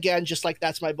guy, again, just like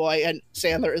That's My Boy, and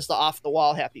Sandler is the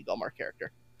off-the-wall Happy Gilmore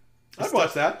character. I'd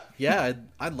watch that. Yeah,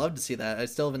 I'd love to see that. I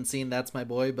still haven't seen That's My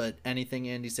Boy, but anything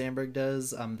Andy Samberg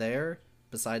does, I'm there.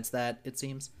 Besides that, it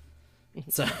seems.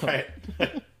 So. Right.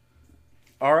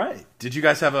 All right. Did you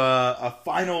guys have a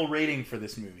final rating for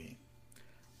this movie?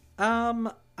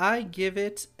 I give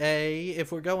it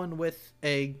if we're going with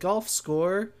a golf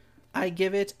score, I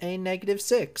give it a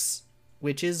 -6,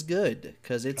 which is good,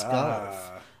 because it's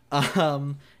golf.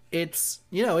 It's,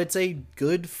 it's a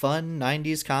good, fun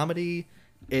 90s comedy.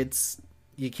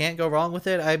 You can't go wrong with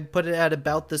it. I put it at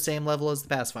about the same level as The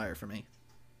Pacifier for me.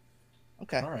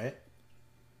 Okay. All right.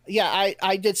 Yeah,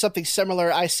 I did something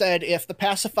similar. I said if The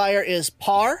Pacifier is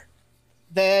par,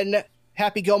 then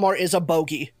Happy Gilmore is a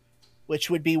bogey, which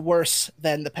would be worse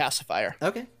than The Pacifier.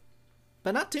 Okay.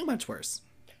 But not too much worse.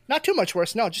 Not too much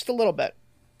worse, no, just a little bit.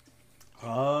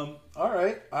 All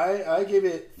right. I gave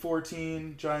it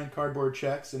 14 giant cardboard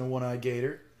checks and a one-eyed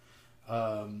gator.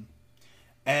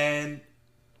 And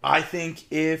I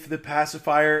think if The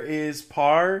Pacifier is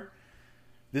par,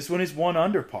 this one is one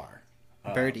under par.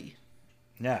 Birdie.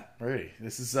 Yeah, birdie.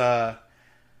 This is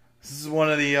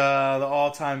one of the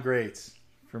all-time greats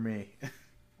for me.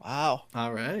 Wow.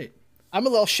 All right. I'm a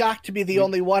little shocked to be the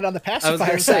only one on the I was Pacifier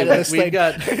going to side of say,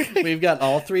 this we've got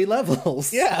all three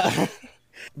levels. Yeah.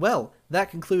 Well, that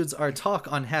concludes our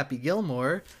talk on Happy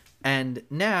Gilmore. And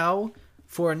now,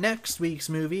 for next week's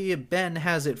movie, Ben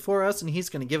has it for us, and he's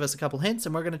going to give us a couple hints,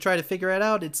 and we're going to try to figure it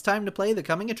out. It's time to play the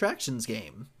Coming Attractions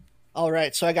game. All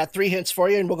right, so I got 3 hints for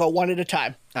you, and we'll go one at a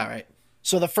time. All right.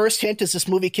 So the first hint is this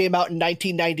movie came out in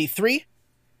 1993,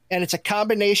 and it's a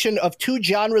combination of 2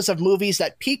 genres of movies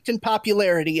that peaked in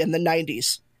popularity in the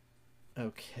 90s.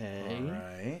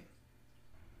 Okay.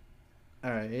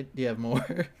 All right. Do you have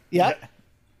more? Yep.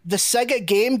 The Sega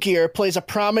Game Gear plays a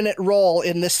prominent role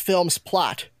in this film's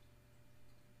plot.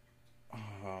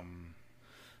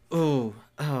 Oh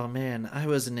man, I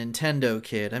was a Nintendo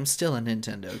kid. I'm still a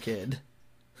Nintendo kid.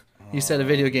 You said a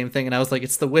video game thing, and I was like,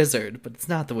 it's the Wizard, but it's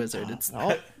not the Wizard. It's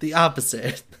the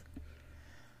opposite.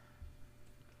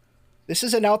 This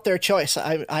is an out there choice.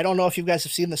 I don't know if you guys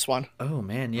have seen this one. Oh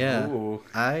man, yeah. Ooh.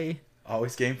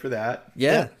 Always game for that.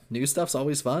 Yeah, new stuff's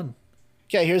always fun.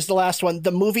 Okay, here's the last one.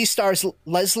 The movie stars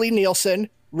Leslie Nielsen,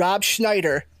 Rob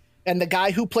Schneider, and the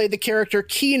guy who played the character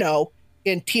Keno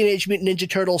in Teenage Mutant Ninja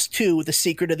Turtles 2, The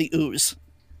Secret of the Ooze.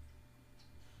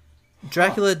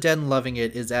 Dracula Dead and Loving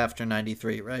It is after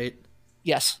 93, right?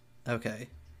 Yes. Okay.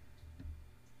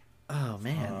 Oh,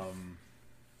 man.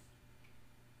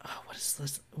 What is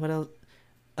this? What else?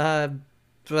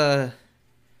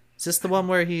 Is this the one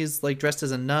where he's like dressed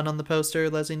as a nun on the poster,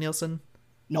 Leslie Nielsen?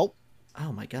 Nope.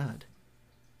 Oh, my God.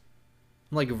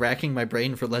 I'm like racking my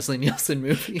brain for Leslie Nielsen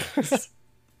movies. I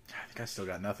think I still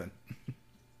got nothing.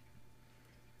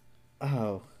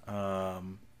 Oh.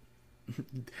 Connor,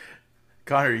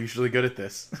 you're usually good at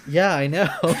this. Yeah, I know.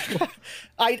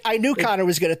 I knew Connor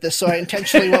was good at this, so I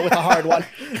intentionally went with a hard one.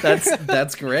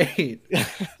 That's great.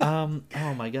 Oh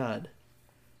my God.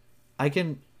 I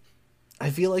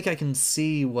feel like I can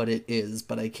see what it is,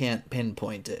 but I can't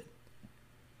pinpoint it.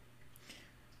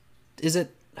 Is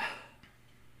it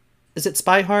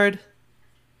Spy Hard?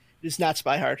 It's not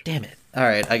Spy Hard. Damn it. All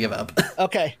right, I give up.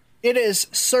 Okay. It is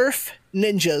Surf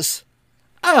Ninjas.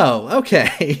 Oh,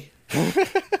 okay.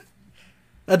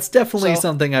 That's definitely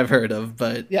something I've heard of,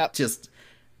 but it's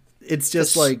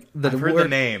just like I've heard the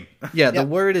name. Yeah, the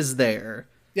word is there.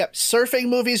 Yep, surfing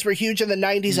movies were huge in the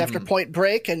 90s after Point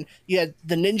Break, and you had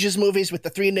the Ninjas movies with the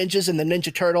 3 ninjas and the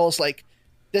Ninja Turtles. Like,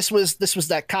 this was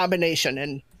that combination,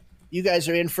 and you guys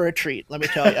are in for a treat, let me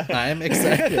tell you. I'm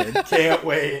excited. Can't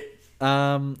wait.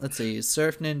 Let's see.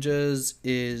 Surf Ninjas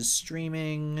is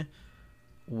streaming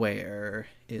where?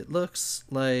 It looks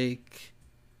like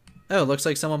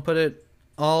someone put it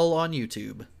all on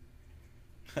YouTube.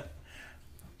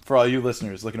 For all you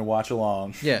listeners looking to watch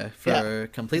along. Yeah,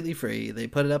 completely free. They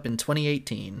put it up in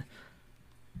 2018.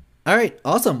 All right,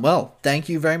 awesome. Well, thank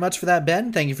you very much for that,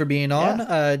 Ben. Thank you for being on.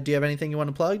 Yeah. Do you have anything you want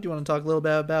to plug? Do you want to talk a little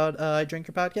bit about I Drink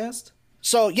Your Podcast?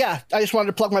 So, yeah, I just wanted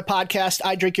to plug my podcast,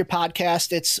 I Drink Your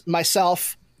Podcast. It's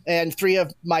myself and 3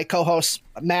 of my co-hosts,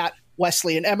 Matt,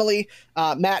 Wesley, and Emily.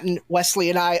 Matt and Wesley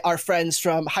and I are friends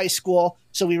from high school,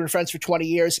 so we were friends for 20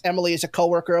 years. Emily is a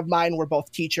coworker of mine. We're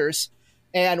both teachers.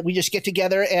 And we just get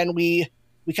together and we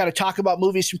kind of talk about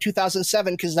movies from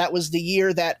 2007 because that was the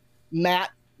year that Matt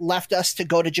left us to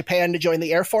go to Japan to join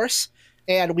the Air Force.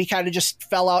 And we kind of just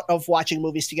fell out of watching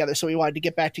movies together. So we wanted to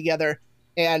get back together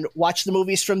and watch the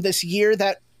movies from this year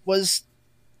that was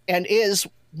and is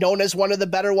known as one of the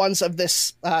better ones of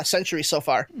this century so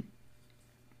far.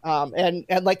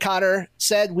 And like Connor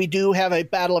said, we do have a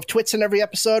battle of twits in every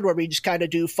episode where we just kind of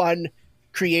do fun,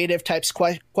 creative types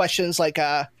questions like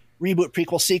reboot,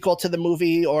 prequel, sequel to the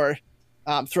movie, or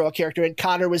throw a character in.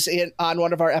 Connor was on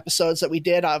one of our episodes that we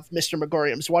did of Mr.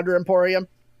 Megorium's Wonder Emporium.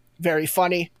 Very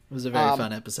funny. It was a very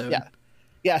fun episode. Yeah.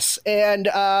 Yes. And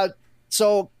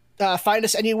so find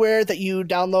us anywhere that you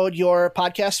download your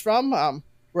podcast from.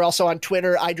 We're also on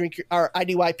Twitter, IDYP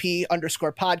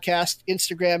 _podcast,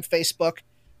 Instagram, Facebook,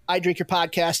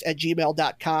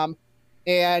 idrinkyourpodcast@gmail.com.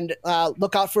 And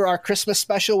look out for our Christmas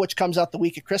special, which comes out the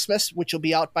week of Christmas, which will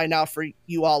be out by now for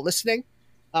you all listening.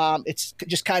 It's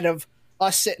just kind of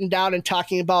us sitting down and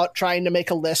talking about trying to make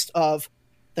a list of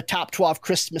the top 12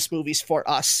 Christmas movies for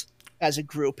us as a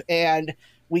group. And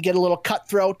we get a little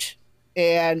cutthroat,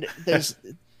 and there's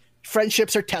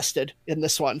friendships are tested in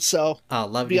this one. So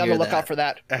be on the lookout for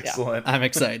that. Excellent. Yeah. I'm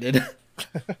excited.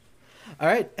 All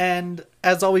right. And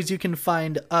as always, you can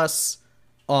find us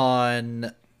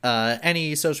on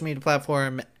any social media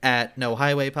platform at No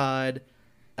Highway Pod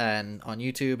and on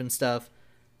YouTube and stuff.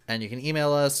 And you can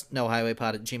email us,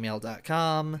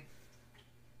 nohighwaypod@gmail.com.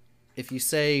 If you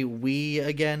say we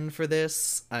again for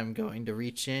this, I'm going to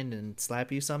reach in and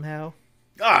slap you somehow.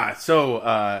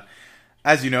 So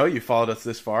as you know, you followed us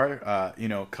this far.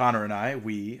 Connor and I,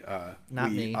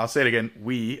 Not me. I'll say it again.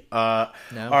 We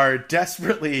are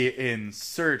desperately in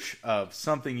search of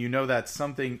something. You know that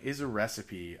something is a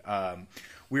recipe.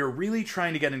 We are really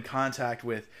trying to get in contact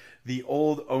with the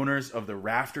old owners of the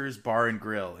Rafters Bar and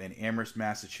Grill in Amherst,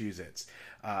 Massachusetts.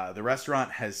 The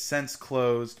restaurant has since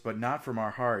closed, but not from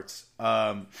our hearts.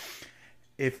 My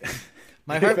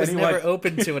heart was never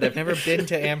open to it. I've never been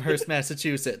to Amherst,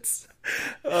 Massachusetts.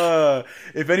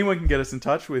 If anyone can get us in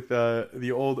touch with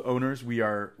the old owners, we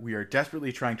are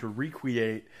desperately trying to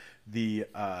recreate the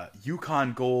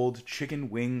Yukon Gold chicken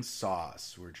wing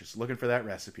sauce. We're just looking for that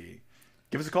recipe.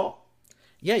 Give us a call.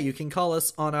 Yeah, you can call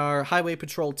us on our Highway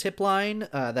Patrol tip line.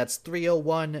 That's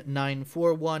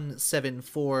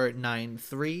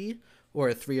 301-941-7493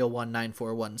 or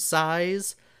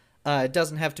 301-941-SIZE. It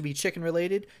doesn't have to be chicken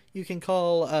related. You can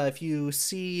call if you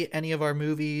see any of our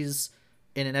movies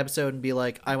in an episode and be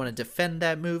like, I want to defend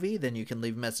that movie, then you can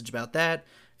leave a message about that.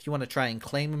 If you want to try and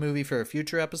claim a movie for a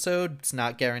future episode, it's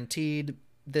not guaranteed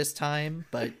this time,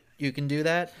 but you can do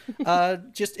that.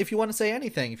 Just if you want to say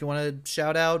anything, if you want to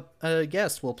shout out a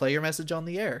guest, we'll play your message on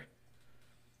the air.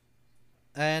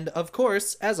 And of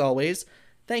course, as always,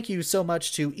 thank you so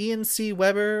much to Ian C.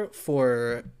 Weber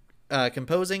for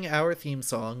composing our theme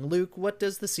song. Luke, what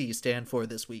does the C stand for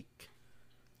this week?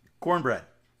 Cornbread.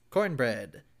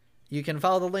 Cornbread. You can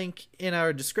follow the link in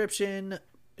our description,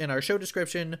 in our show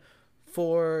description,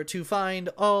 to find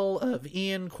all of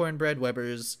Ian Cornbread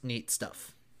Weber's neat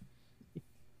stuff.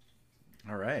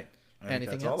 All right.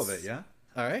 Anything that's else? all of it, yeah?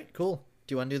 All right, cool.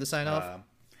 Do you want to do the sign-off?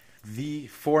 The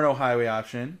For No Highway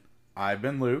option. I've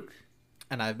been Luke.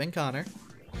 And I've been Connor.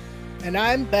 And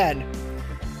I'm Ben.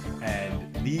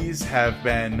 And these have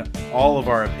been all of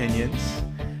our opinions.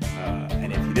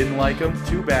 And if you didn't like them,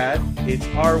 too bad. It's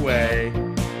our way.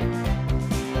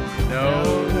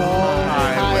 No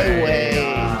highway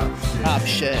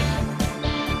option.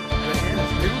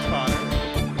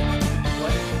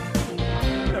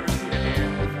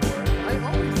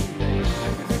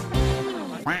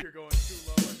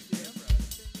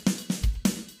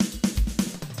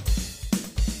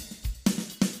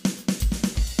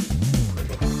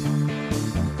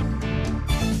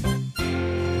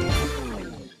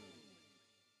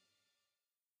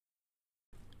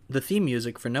 The theme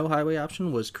music for No Highway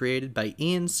Option was created by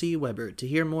Ian C. Weber. To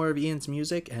hear more of Ian's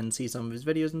music and see some of his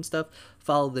videos and stuff,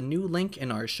 follow the new link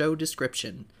in our show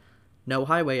description. No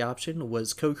Highway Option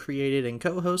was co-created and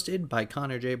co-hosted by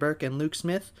Connor J. Burke and Luke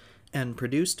Smith, and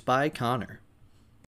produced by Connor.